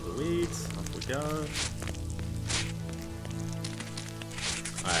through the weeds. Up we go.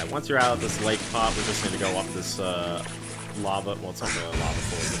 Alright, once you're out of this lake part, we're just going to go up this lava. Well, it's not really a lava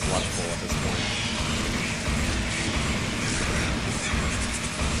fall, it's a blood fall at this point.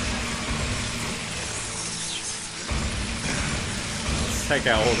 Let's take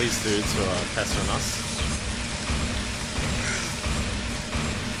out all these dudes who are pestering us.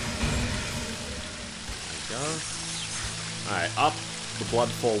 There we go. Alright, up the blood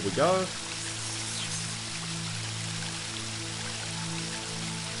fall we go.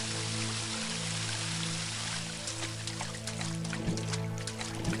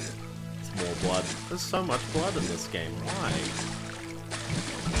 Blood. There's so much blood in this game. Why?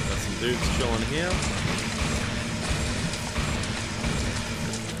 Got some dudes chilling here.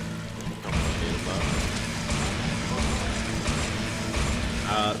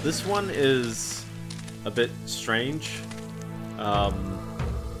 This one is a bit strange.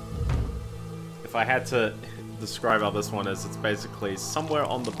 If I had to describe how this one is. It's basically somewhere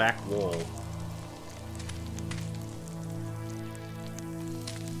on the back wall.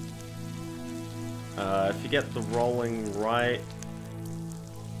 If you get the rolling right,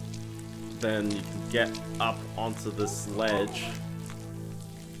 then you can get up onto this ledge.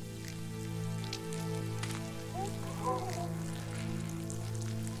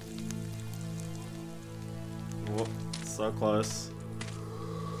 Whoop, so close.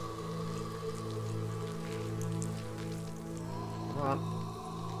 Come on.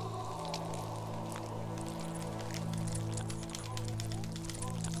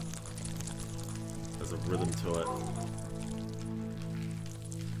 There's a rhythm to it.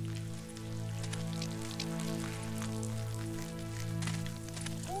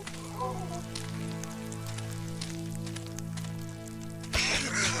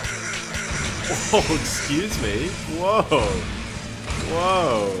 Oh, excuse me. Whoa.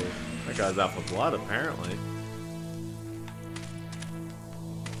 Whoa. That guy's out for blood, apparently.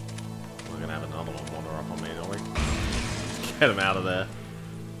 We're gonna have another one wander up on me, don't we? Get him out of there.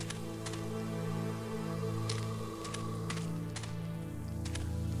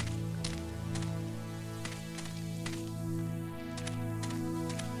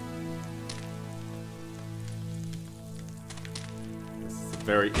 This is a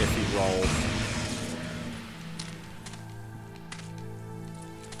very iffy roll.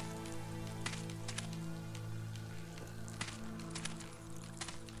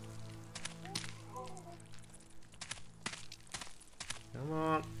 Come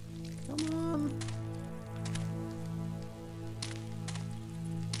on. Come on.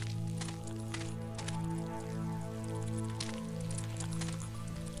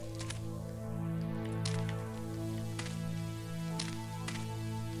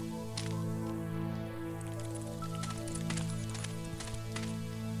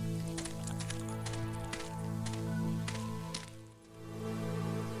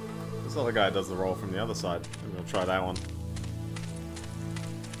 This other guy does the roll from the other side. I'm gonna try that one.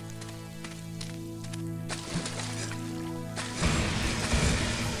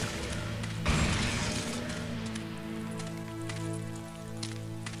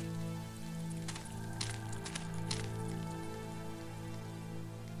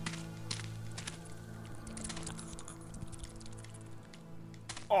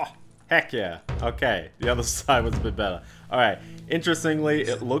 Oh, heck yeah. Okay, the other side was a bit better. Alright, interestingly,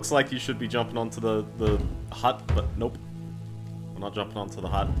 it looks like you should be jumping onto the hut, but nope. We're not jumping onto the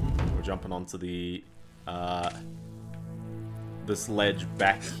hut. We're jumping onto the, this ledge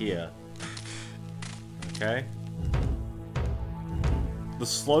back here. Okay? The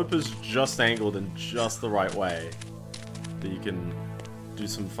slope is just angled in just the right way that you can do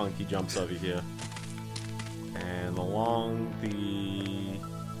some funky jumps over here. And along the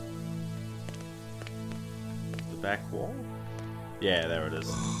back wall? Yeah, there it is.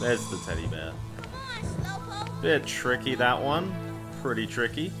 There's the teddy bear. Bit tricky, that one. Pretty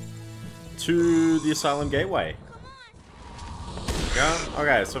tricky. To the Asylum Gateway. Yeah.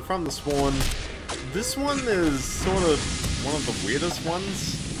 Okay, so from the spawn, this one is sort of one of the weirdest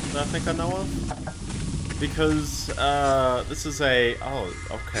ones that I think I know of. Because, this is a... oh,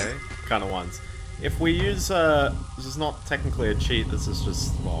 okay. Kind of ones. If we use, this is not technically a cheat, this is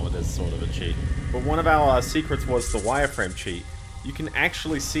just, well, it is sort of a cheat. But one of our secrets was the wireframe cheat. You can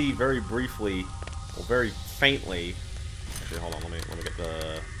actually see very briefly, or very faintly, actually hold on, let me get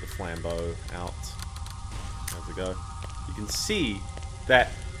the flambeau out. There we go. You can see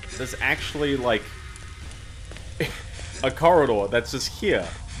that there's actually, like, a corridor that's just here.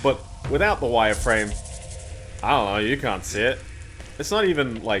 But without the wireframe, I don't know, you can't see it. It's not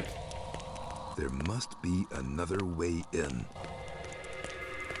even, like... There must be another way in.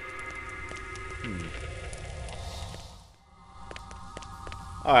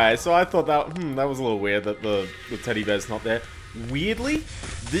 Alright, so I thought that, that was a little weird that the teddy bear's not there. Weirdly,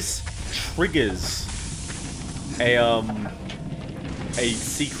 this triggers a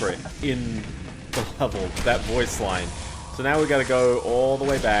secret in the level, that voice line. So now we gotta go all the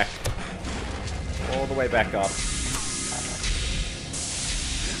way back up.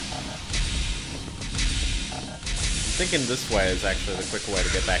 I'm thinking this way is actually the quicker way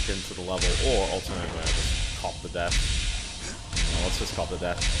to get back into the level, or alternatively, just cop the death. No, let's just cop the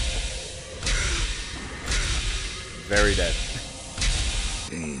death. Very dead.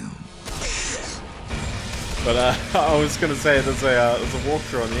 Damn. But I was gonna say there's a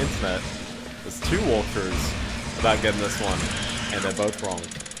walkthrough on the internet. There's 2 walkthroughs about getting this one, and they're both wrong.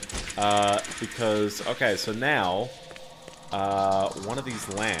 Because okay, so now one of these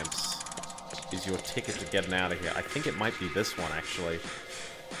lamps is your ticket to getting out of here. I think it might be this one, actually.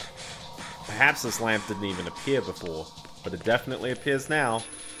 I Perhaps this lamp didn't even appear before, but it definitely appears now.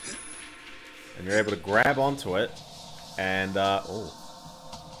 And you're able to grab onto it, and, oh.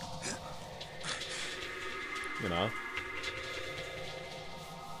 You know.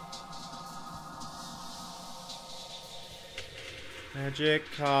 Magic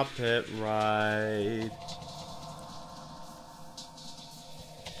carpet ride.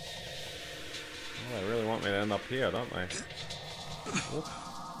 Oh, they really want me to end up here, don't they? Oop.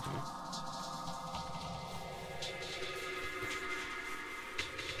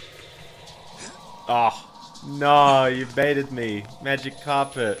 Oh, no, you baited me. Magic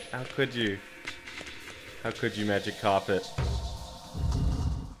carpet. How could you? How could you, magic carpet?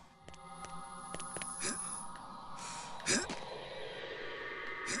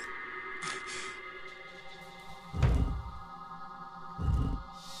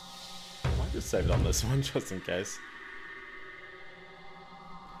 I might just save it on this one, just in case.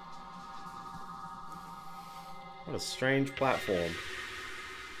 What a strange platform.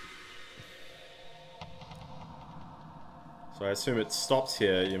 So I assume it stops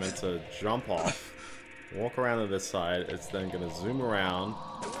here, you're meant to jump off, walk around to this side, it's then going to zoom around,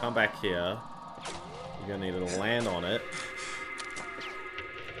 come back here, you're going to need to land on it,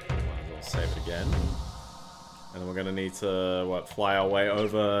 might as well save it again, and then we're going to need to, what, fly our way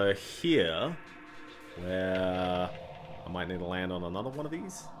over here, where I might need to land on another one of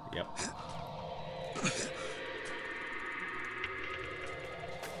these, yep.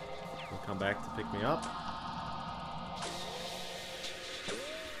 We'll come back to pick me up.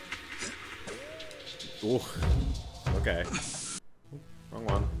 Ooh. Okay. Wrong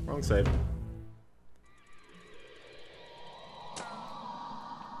one. Wrong save.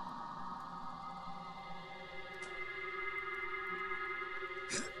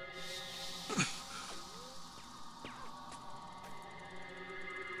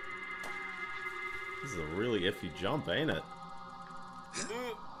 This is a really iffy jump, ain't it?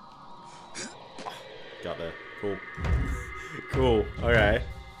 Got there. Cool. Cool. Okay.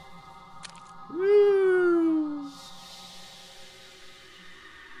 Woo!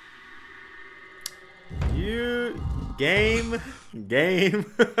 You... Game? Game?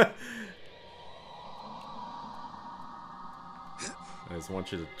 I just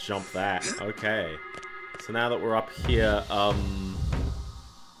want you to jump that. Okay. So now that we're up here,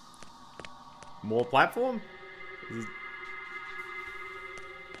 more platform?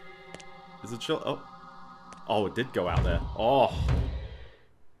 Is it chill? Oh. Oh, it did go out there. Oh.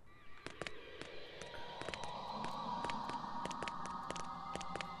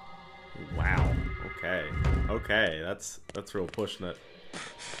 Wow. Okay. Okay, that's real pushing it.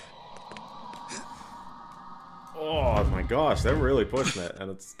 Oh my gosh, they're really pushing it, and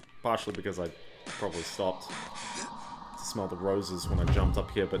it's partially because I probably stopped to smell the roses when I jumped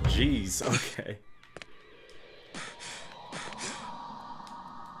up here, but geez, okay.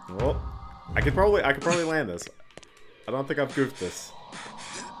 Well, I could probably land this. I don't think I've goofed this.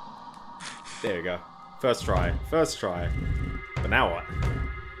 There you go. First try. First try. But now what?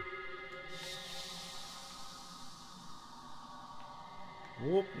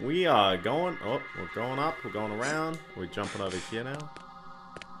 Whoop, we are going... Oh, we're going up. We're going around. We're jumping over here now.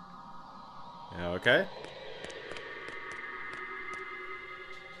 Yeah, okay.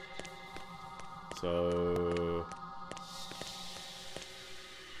 So...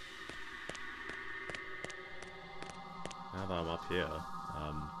 now that I'm up here,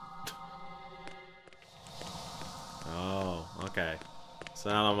 oh, okay. So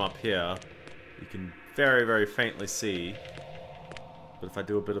now that I'm up here, you can very, very faintly see. But if I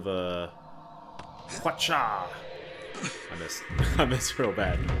do a bit of a... Whatcha! I missed. I missed real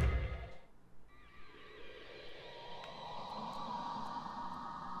bad.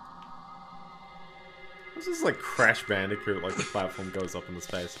 This is like Crash Bandicoot, like the platform goes up into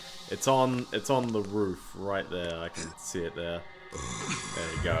space. It's on the roof right there. I can see it there.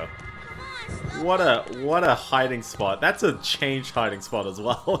 There you go. What a hiding spot. That's a changed hiding spot as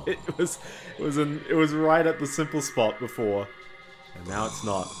well. It was right at the simple spot before, and now it's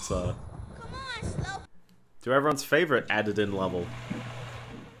not. So to everyone's favorite added in level.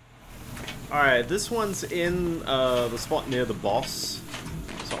 All right, this one's in the spot near the boss.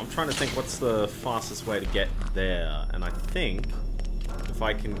 So I'm trying to think what's the fastest way to get there, and I think if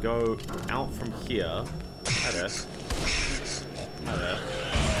I can go out from here. Hi there. Hi there.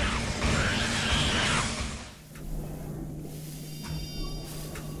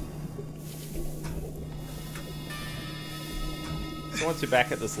 So once you're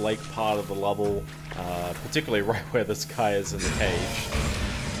back at this lake part of the level, particularly right where this guy is in the cage,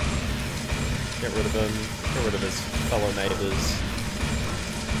 get rid of him, get rid of his fellow neighbors.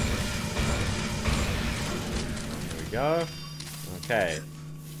 go. Okay.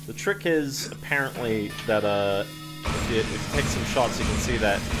 The trick is apparently that if you take some shots, you can see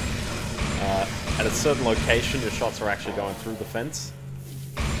that at a certain location, your shots are actually going through the fence.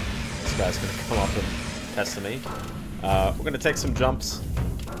 This guy's going to come up and pester me. We're going to take some jumps.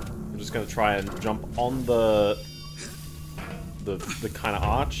 I'm just going to try and jump on the kind of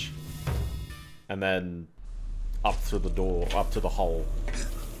arch, and then up through the door, up to the hole.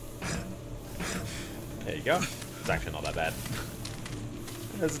 There you go. It's actually not that bad.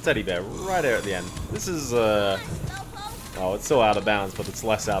 There's a teddy bear right there at the end. This is, oh, it's still out of bounds, but it's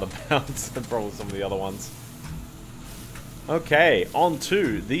less out of bounds than probably some of the other ones. Okay, on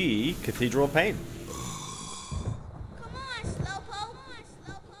to the Cathedral of Pain.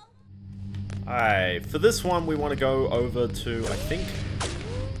 Alright, for this one we want to go over to, I think,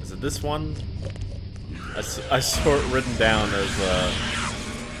 is it this one? I saw it written down as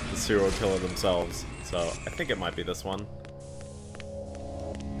the serial killer themselves, so I think it might be this one.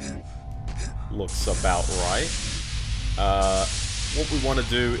 Looks about right. What we want to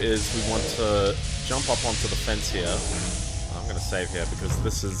do is we want to jump up onto the fence here. I'm going to save here because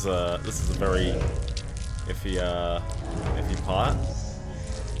this is a very iffy part.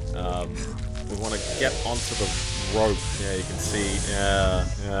 We want to get onto the rope. Yeah, you can see. Yeah,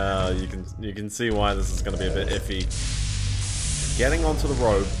 you can see why this is going to be a bit iffy. Getting onto the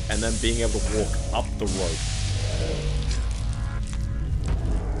rope and then being able to walk up the rope.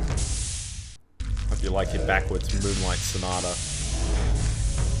 Hope you like your backwards Moonlight Sonata.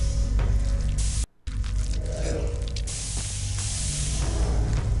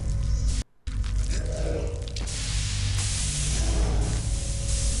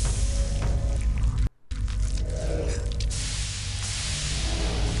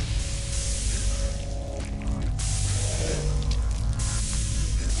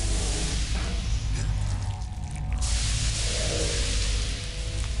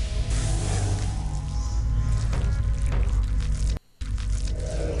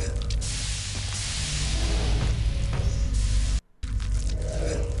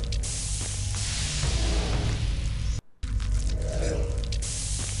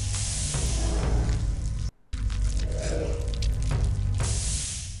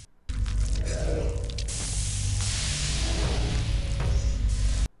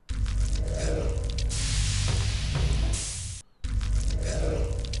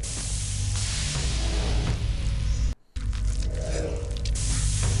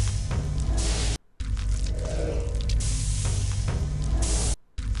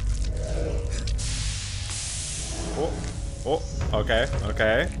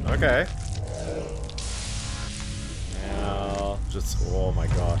 Okay. Now, just, oh my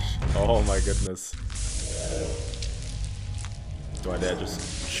gosh. Oh my goodness. Do I dare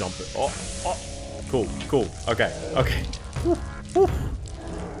just jump it? Oh. Cool. Okay. Woo.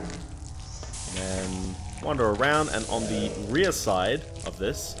 And then wander around, and on the rear side of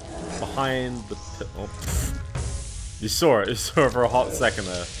this, behind the pit, oh. You saw it for a hot second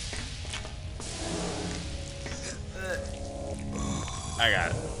there. I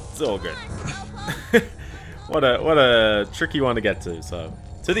got it. It's all good. What a tricky one to get to. So,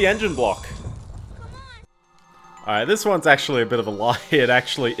 to the engine block. Alright, this one's actually a bit of a lie. It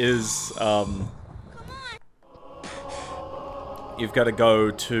actually is, you've got to go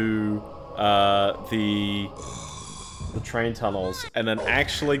to, the train tunnels, and then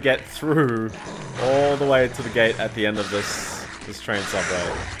actually get through all the way to the gate at the end of this train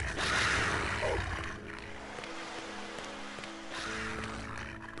subway.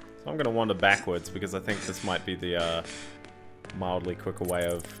 So I'm going to wander backwards because I think this might be the mildly quicker way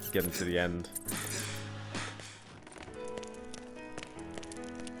of getting to the end.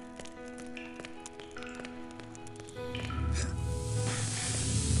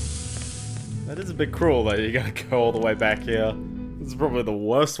 That is a bit cruel though, you gotta go all the way back here. This is probably the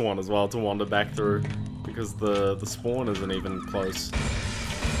worst one as well to wander back through, because the spawn isn't even close.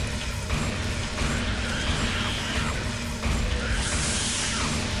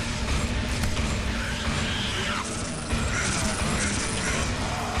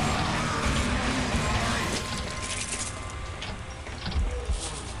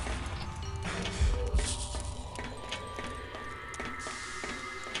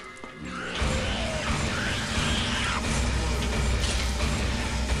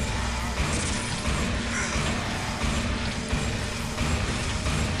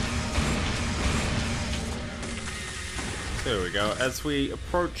 There we go. As we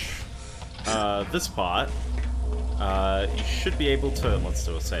approach this part, you should be able to... Let's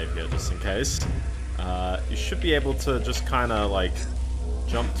do a save here, just in case. You should be able to just kind of, like,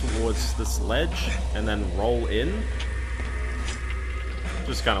 jump towards this ledge and then roll in.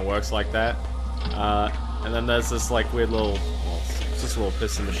 Just kind of works like that. And then there's this like weird little, well, it's just a little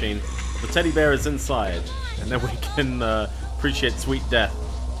piston machine. The teddy bear is inside, and then we can appreciate sweet death.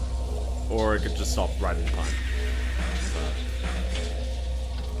 Or it could just stop right in time. So,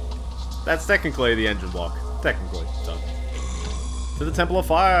 that's technically the engine block. Technically, done. To the Temple of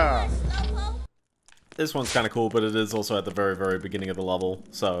Fire! This one's kind of cool, but it is also at the very, very beginning of the level.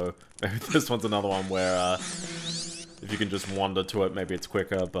 So, maybe this one's another one where if you can just wander to it, maybe it's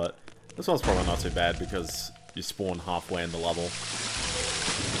quicker, but this one's probably not too bad because you spawn halfway in the level.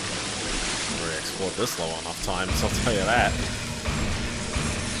 I've already explored this level enough times, I'll tell you that.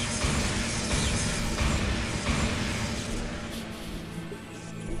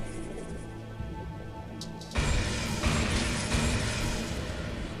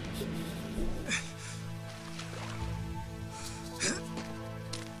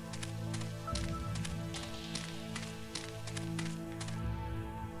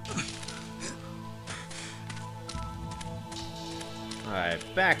 Alright,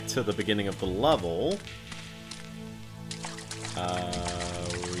 back to the beginning of the level.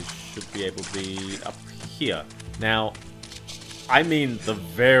 We should be able to be up here. Now, I mean the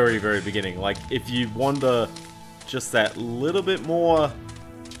very, very beginning. Like, if you wander just that little bit more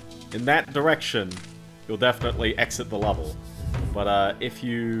in that direction, you'll definitely exit the level. But if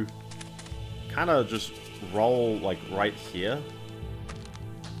you kind of just roll, like, right here,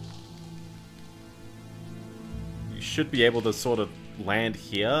 you should be able to sort of land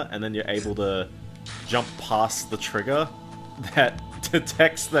here, and then you're able to jump past the trigger that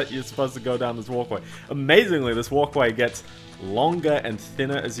detects that you're supposed to go down this walkway. Amazingly, this walkway gets longer and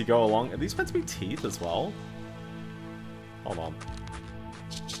thinner as you go along. Are these meant to be teeth as well? Hold on.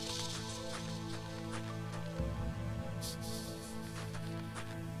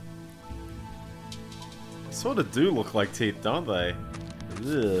 They sort of do look like teeth, don't they?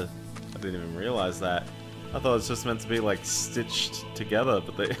 Ugh. I didn't even realize that. I thought it was just meant to be like stitched together,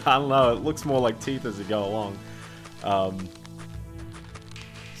 but they, I don't know, it looks more like teeth as you go along.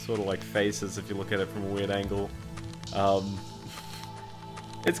 Sort of like faces if you look at it from a weird angle.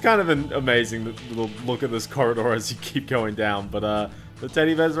 It's kind of an amazing little look at this corridor as you keep going down, but the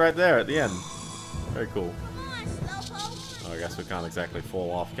teddy bear's right there at the end. Very cool. Oh, I guess we can't exactly fall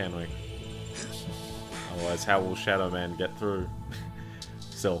off, can we? Otherwise, how will Shadow Man get through?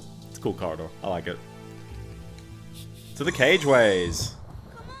 Still, it's a cool corridor. I like it. To the cageways.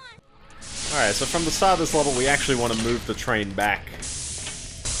 Alright, so from the start of this level, we actually want to move the train back.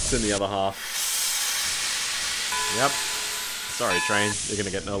 It's in the other half. Yep. Sorry, train. You're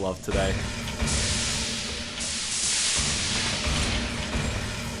gonna get no love today.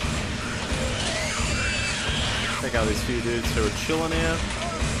 Take out these few dudes who are chilling here.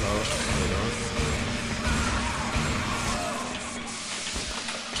 Oh, there you go.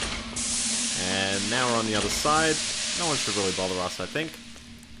 And now we're on the other side. No one should really bother us, I think.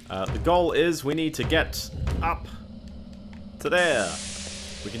 The goal is we need to get up to there.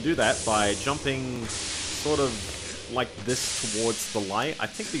 We can do that by jumping sort of like this towards the light. I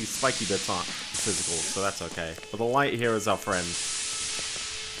think these spiky bits aren't physical, so that's okay. But the light here is our friend.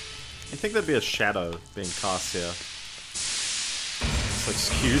 I think there'd be a shadow being cast here. So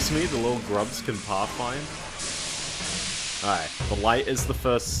excuse me, the little grubs can pathfind. Alright, the light is the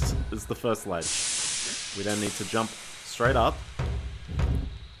first ledge. We then need to jump straight up.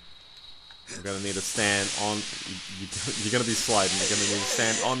 We're gonna need to stand on. You're gonna be sliding. You're gonna need to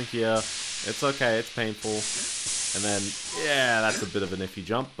stand on here. It's okay. It's painful. And then, yeah, that's a bit of an iffy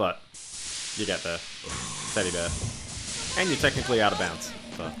jump, but you get there. Teddy bear. And you're technically out of bounds.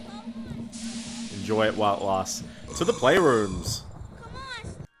 So enjoy it while it lasts. To the playrooms.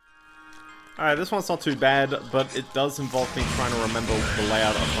 Alright, this one's not too bad, but it does involve me trying to remember the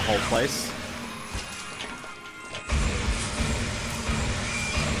layout of the whole place.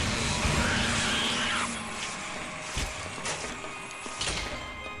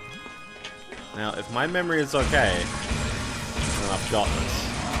 Now, if my memory is okay, then I've got this.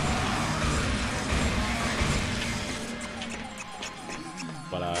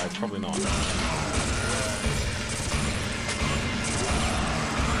 But it's probably not.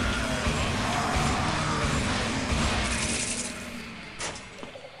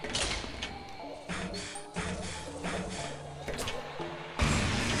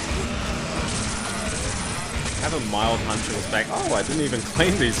 I have a mild hunch it was back. Oh, I didn't even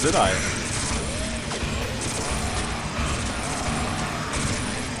claim these, did I?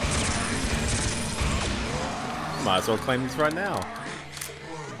 Might as well claim these right now.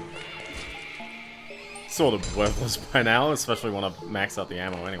 sort of worthless by now, especially when I've maxed out the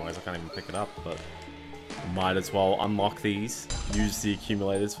ammo anyways. I can't even pick it up, but might as well unlock these, use the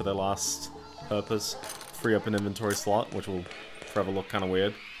accumulators for their last purpose, free up an inventory slot, which will forever look kind of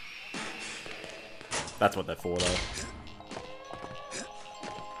weird. That's what they're for, though.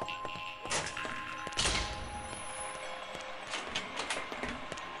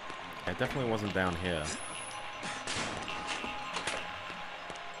 It definitely wasn't down here.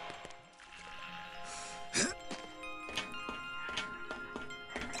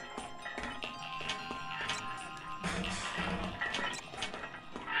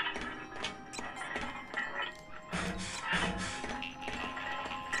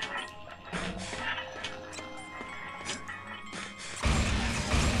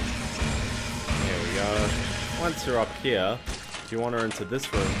 Once you're up here, if you wander into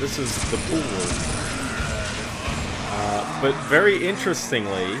this room, this is the pool room. But very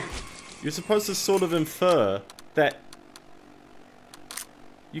interestingly, you're supposed to sort of infer that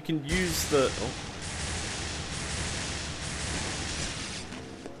you can use the... Oh.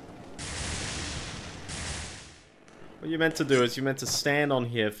 What you're meant to do is you're meant to stand on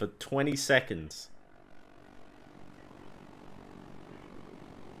here for 20 seconds.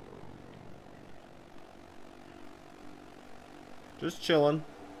 Just chilling.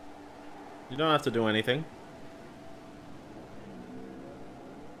 You don't have to do anything.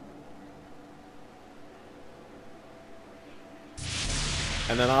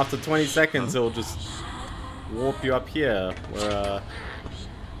 And then after 20 seconds, it'll just warp you up here, where,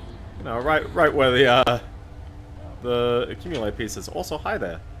 you know, right where the accumulate piece is. Also, hi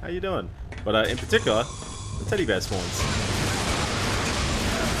there. How you doing? But in particular, the teddy bear spawns.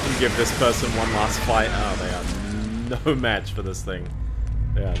 You give this person one last fight. Oh, they are no match for this thing.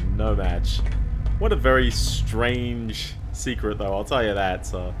 They are no match. What a very strange secret, though. I'll tell you that.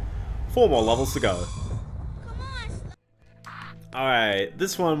 So, 4 more levels to go. Alright,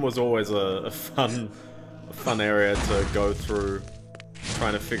 this one was always a fun area to go through,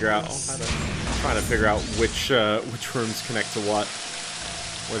 trying to figure out. Trying to figure out which rooms connect to what,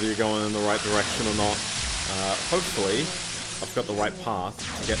 whether you're going in the right direction or not. Hopefully, I've got the right path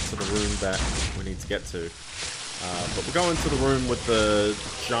to get to the room that we need to get to. But we're going to the room with the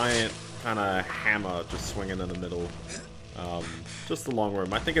giant kind of hammer just swinging in the middle. Just the long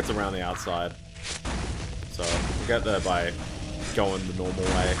room. I think it's around the outside. So we'll get there by going the normal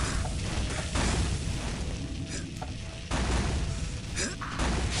way.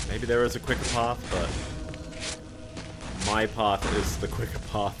 Maybe there is a quicker path, but my path is the quicker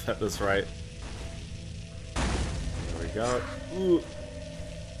path at this rate. There we go. Ooh.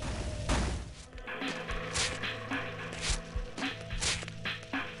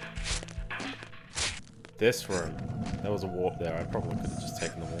 This room. There was a warp there. I probably could have just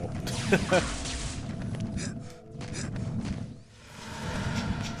taken the warp.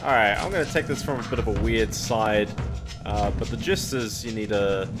 Alright, I'm going to take this from a bit of a weird side. But the gist is you need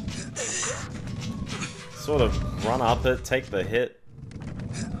to sort of run up it, take the hit.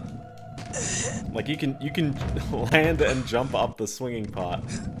 Like you can land and jump up the swinging part.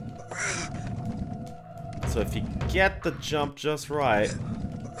 So if you get the jump just right,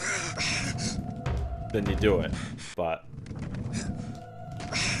 then you do it. But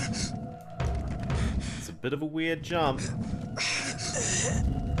it's a bit of a weird jump.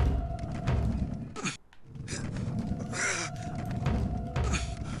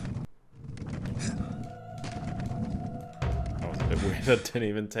 Weird, I didn't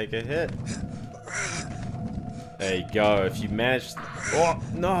even take a hit. There you go. If you manage... Oh,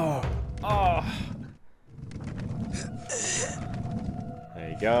 no! Oh! There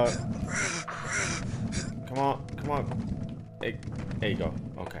you go. Come on, come on. There you go.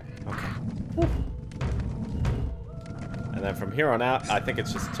 Okay, okay. Whew. And then from here on out, I think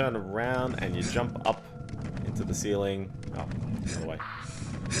it's just turn around and you jump up into the ceiling. Oh, the other way.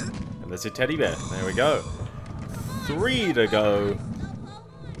 And there's your teddy bear. There we go. 3 to go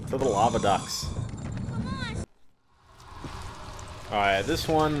for the lava ducks. Alright, this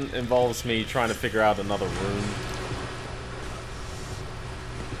one involves me trying to figure out another room.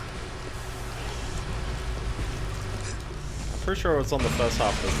 I'm pretty sure it's on the first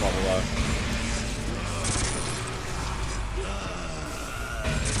half of this level though.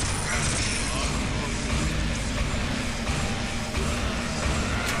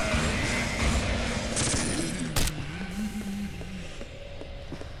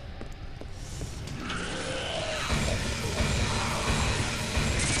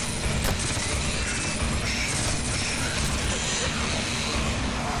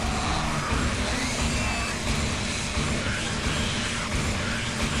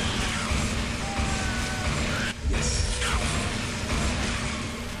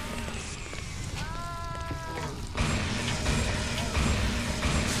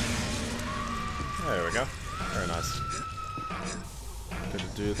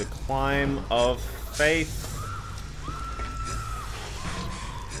 do the climb of faith.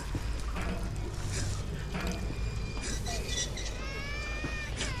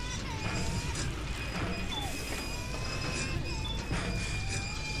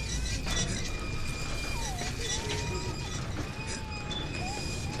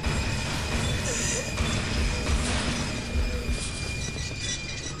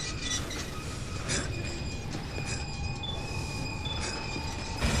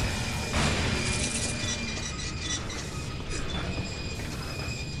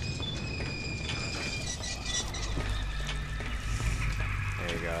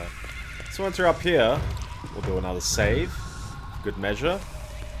 So once you're up here, we'll do another save. Good measure.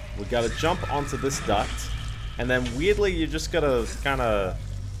 We gotta jump onto this duct, and then weirdly you just gotta kinda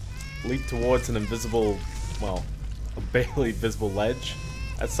leap towards an invisible, well, a barely visible ledge.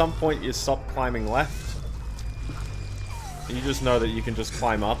 At some point you stop climbing left. You just know that you can just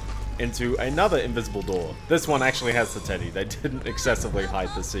climb up into another invisible door. This one actually has the teddy. They didn't excessively hide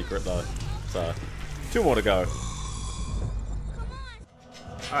the secret though. So, 2 more to go.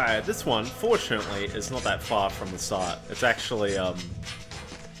 Alright, this one, fortunately, is not that far from the start. It's actually, I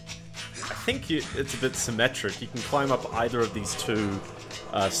think it's a bit symmetric. You can climb up either of these 2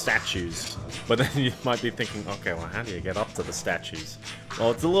 statues. But then you might be thinking, okay, well, how do you get up to the statues?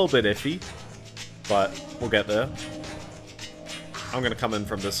 Well, it's a little bit iffy, but we'll get there. I'm gonna come in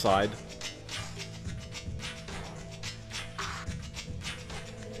from this side.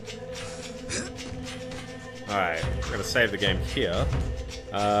 Alright, we're gonna save the game here.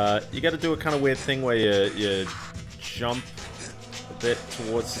 You gotta do a kind of weird thing where you jump a bit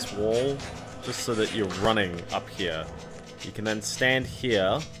towards this wall, just so that you're running up here. You can then stand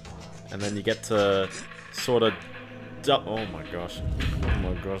here, and then you get to sort of oh my gosh. Oh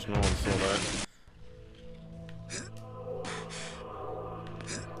my gosh, no one saw that.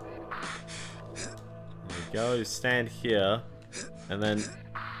 There you go, you stand here, and then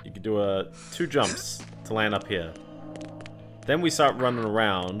you can do 2 jumps to land up here. Then we start running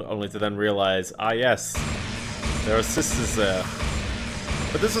around, only to then realize, ah yes, there are sisters there.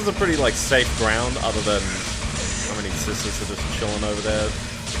 But this is a pretty, like, safe ground, other than how many sisters are just chilling over there.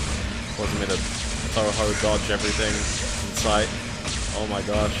 Wasn't me to ho-ho dodge everything in sight. Oh my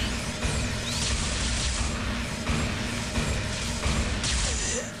gosh.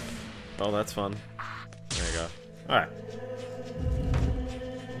 Oh, that's fun. There you go. Alright.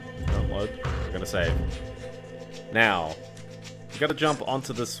 Don't load. We're gonna save. Now, you gotta jump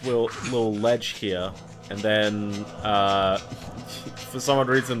onto this little ledge here, and then, for some odd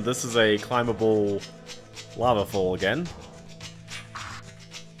reason, this is a climbable lava fall again.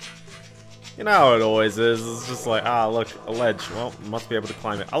 You know how it always is, it's just like, ah, look, a ledge, well, must be able to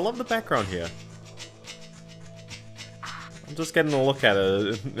climb it. I love the background here. I'm just getting a look at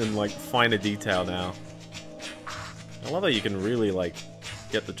it in like, finer detail now. I love that you can really, like,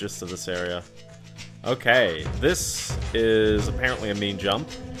 get the gist of this area. Okay, this is apparently a mean jump.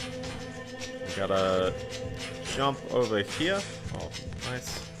 We gotta jump over here. Oh,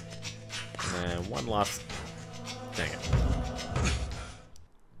 nice. And then one last... Dang it.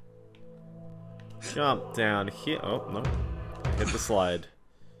 Jump down here. Oh, no. Hit the slide.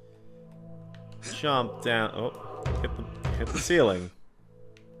 Jump down. Oh, hit the ceiling.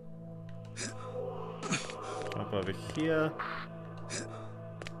 Jump over here.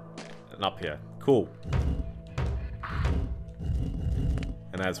 And up here. Cool.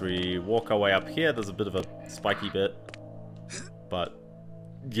 And as we walk our way up here, there's a bit of a spiky bit. But,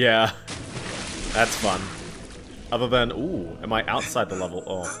 yeah. That's fun. Other than, ooh, am I outside the level?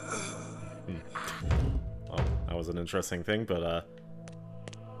 Oh. Well, that was an interesting thing, but,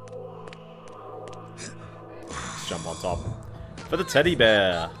 let's jump on top. For the teddy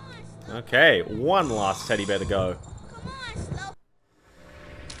bear. Okay, one last teddy bear to go.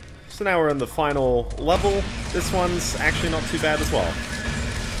 So now we're in the final level. This one's actually not too bad as well.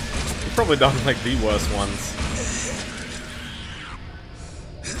 We've probably done like the worst ones.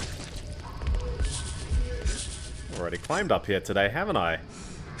 Already climbed up here today, haven't I?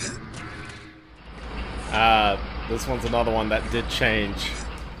 This one's another one that did change.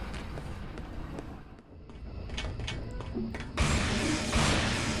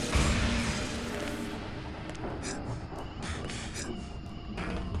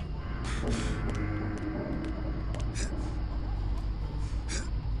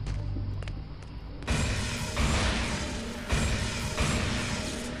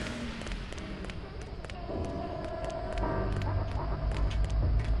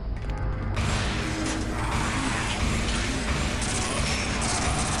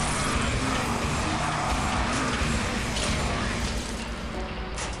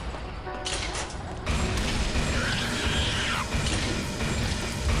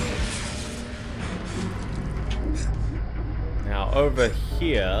 Now over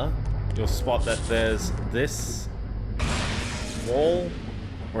here, you'll spot that there's this wall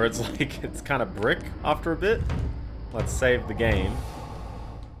where it's like, it's kind of brick after a bit. Let's save the game.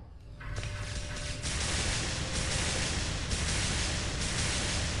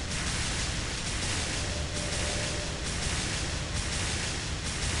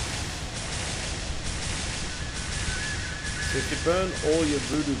 So if you burn all your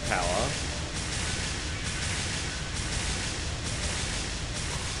voodoo power,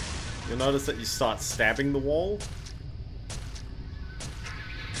 you'll notice that you start stabbing the wall.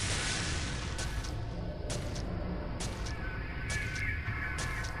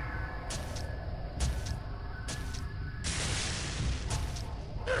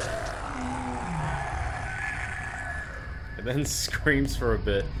 It then screams for a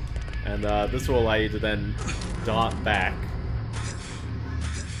bit, and this will allow you to then dart back.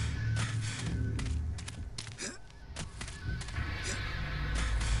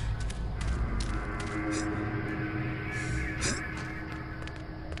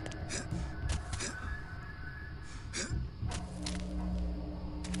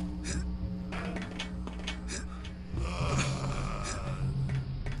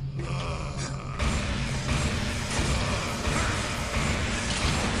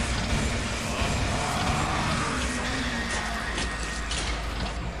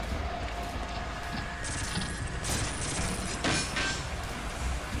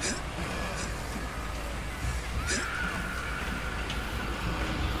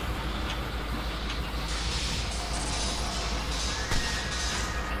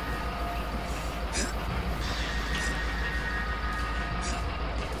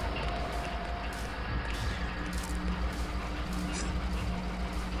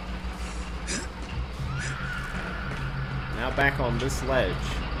 Now back on this ledge.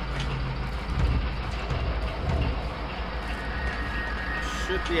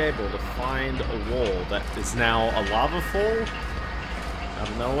 Should be able to find a wall that is now a lava fall out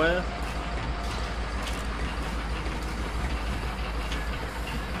of nowhere.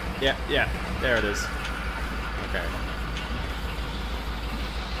 Yeah, there it is. Okay.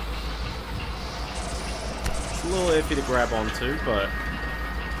 It's a little iffy to grab onto, but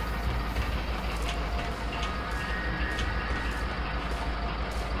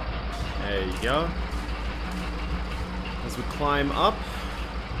there you go. As we climb up,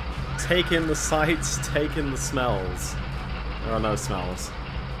 take in the sights, take in the smells. There are no smells.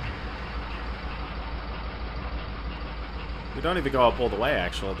 We don't even go up all the way,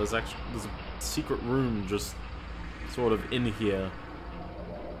 actually. There's a secret room just sort of in here.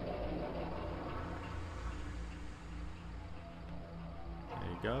 There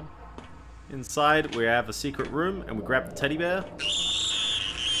you go. Inside, we have a secret room, and we grab the teddy bear.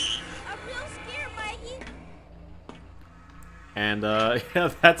 And, yeah,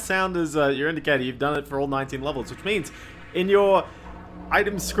 that sound is your indicator. You've done it for all 19 levels, which means in your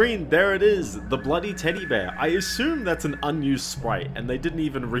item screen, there it is, the bloody teddy bear. I assume that's an unused sprite, and they didn't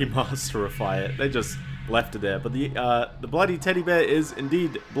even remasterify it. They just left it there. But the bloody teddy bear is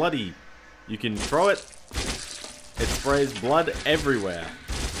indeed bloody. You can throw it. It sprays blood everywhere.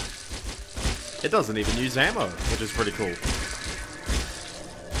 It doesn't even use ammo, which is pretty cool.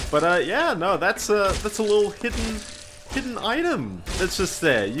 But, yeah, no, that's a little hidden item that's just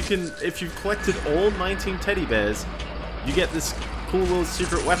there. You can, if you've collected all 19 teddy bears, you get this cool little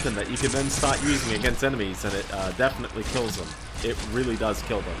secret weapon that you can then start using against enemies, and it definitely kills them. It really does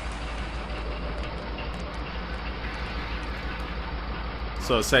kill them.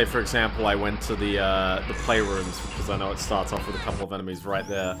 So say, for example, I went to the playrooms, because I know it starts off with a couple of enemies right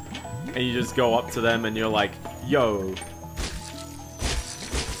there, and you just go up to them and you're like, yo,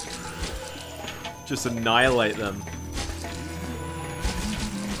 just annihilate them.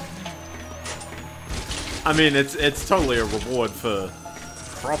 I mean, it's totally a reward for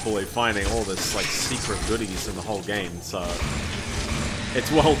properly finding all this, like, secret goodies in the whole game, so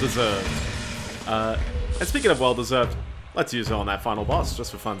it's well-deserved. And speaking of well-deserved, let's use it on that final boss,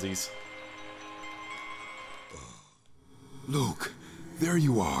 just for funsies. Luke, there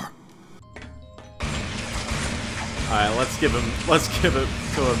you are. Alright, let's give it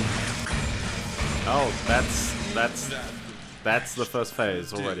to him. Oh, that's the first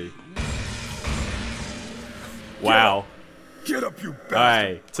phase already. Wow. Get up, you bastard!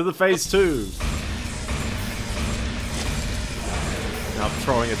 Alright, to the phase 2. Now I'm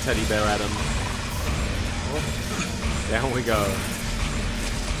throwing a teddy bear at him. Oh, down we go.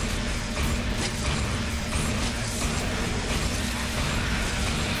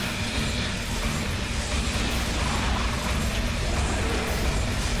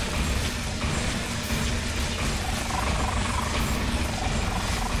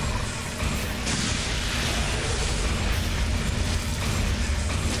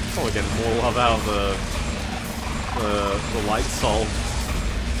 we're getting more love out of the light soul.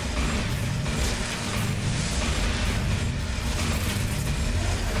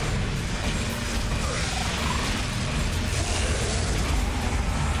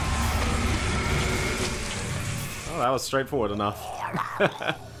 Oh, that was straightforward enough.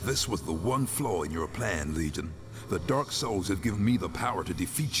 This was the one flaw in your plan, Legion. The Dark Souls have given me the power to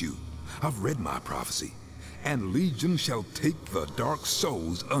defeat you. I've read my prophecy. And Legion shall take the Dark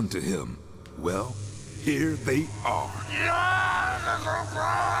Souls unto him. Well, here they are.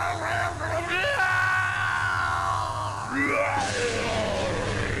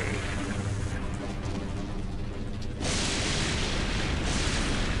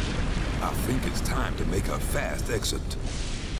 I think it's time to make a fast exit.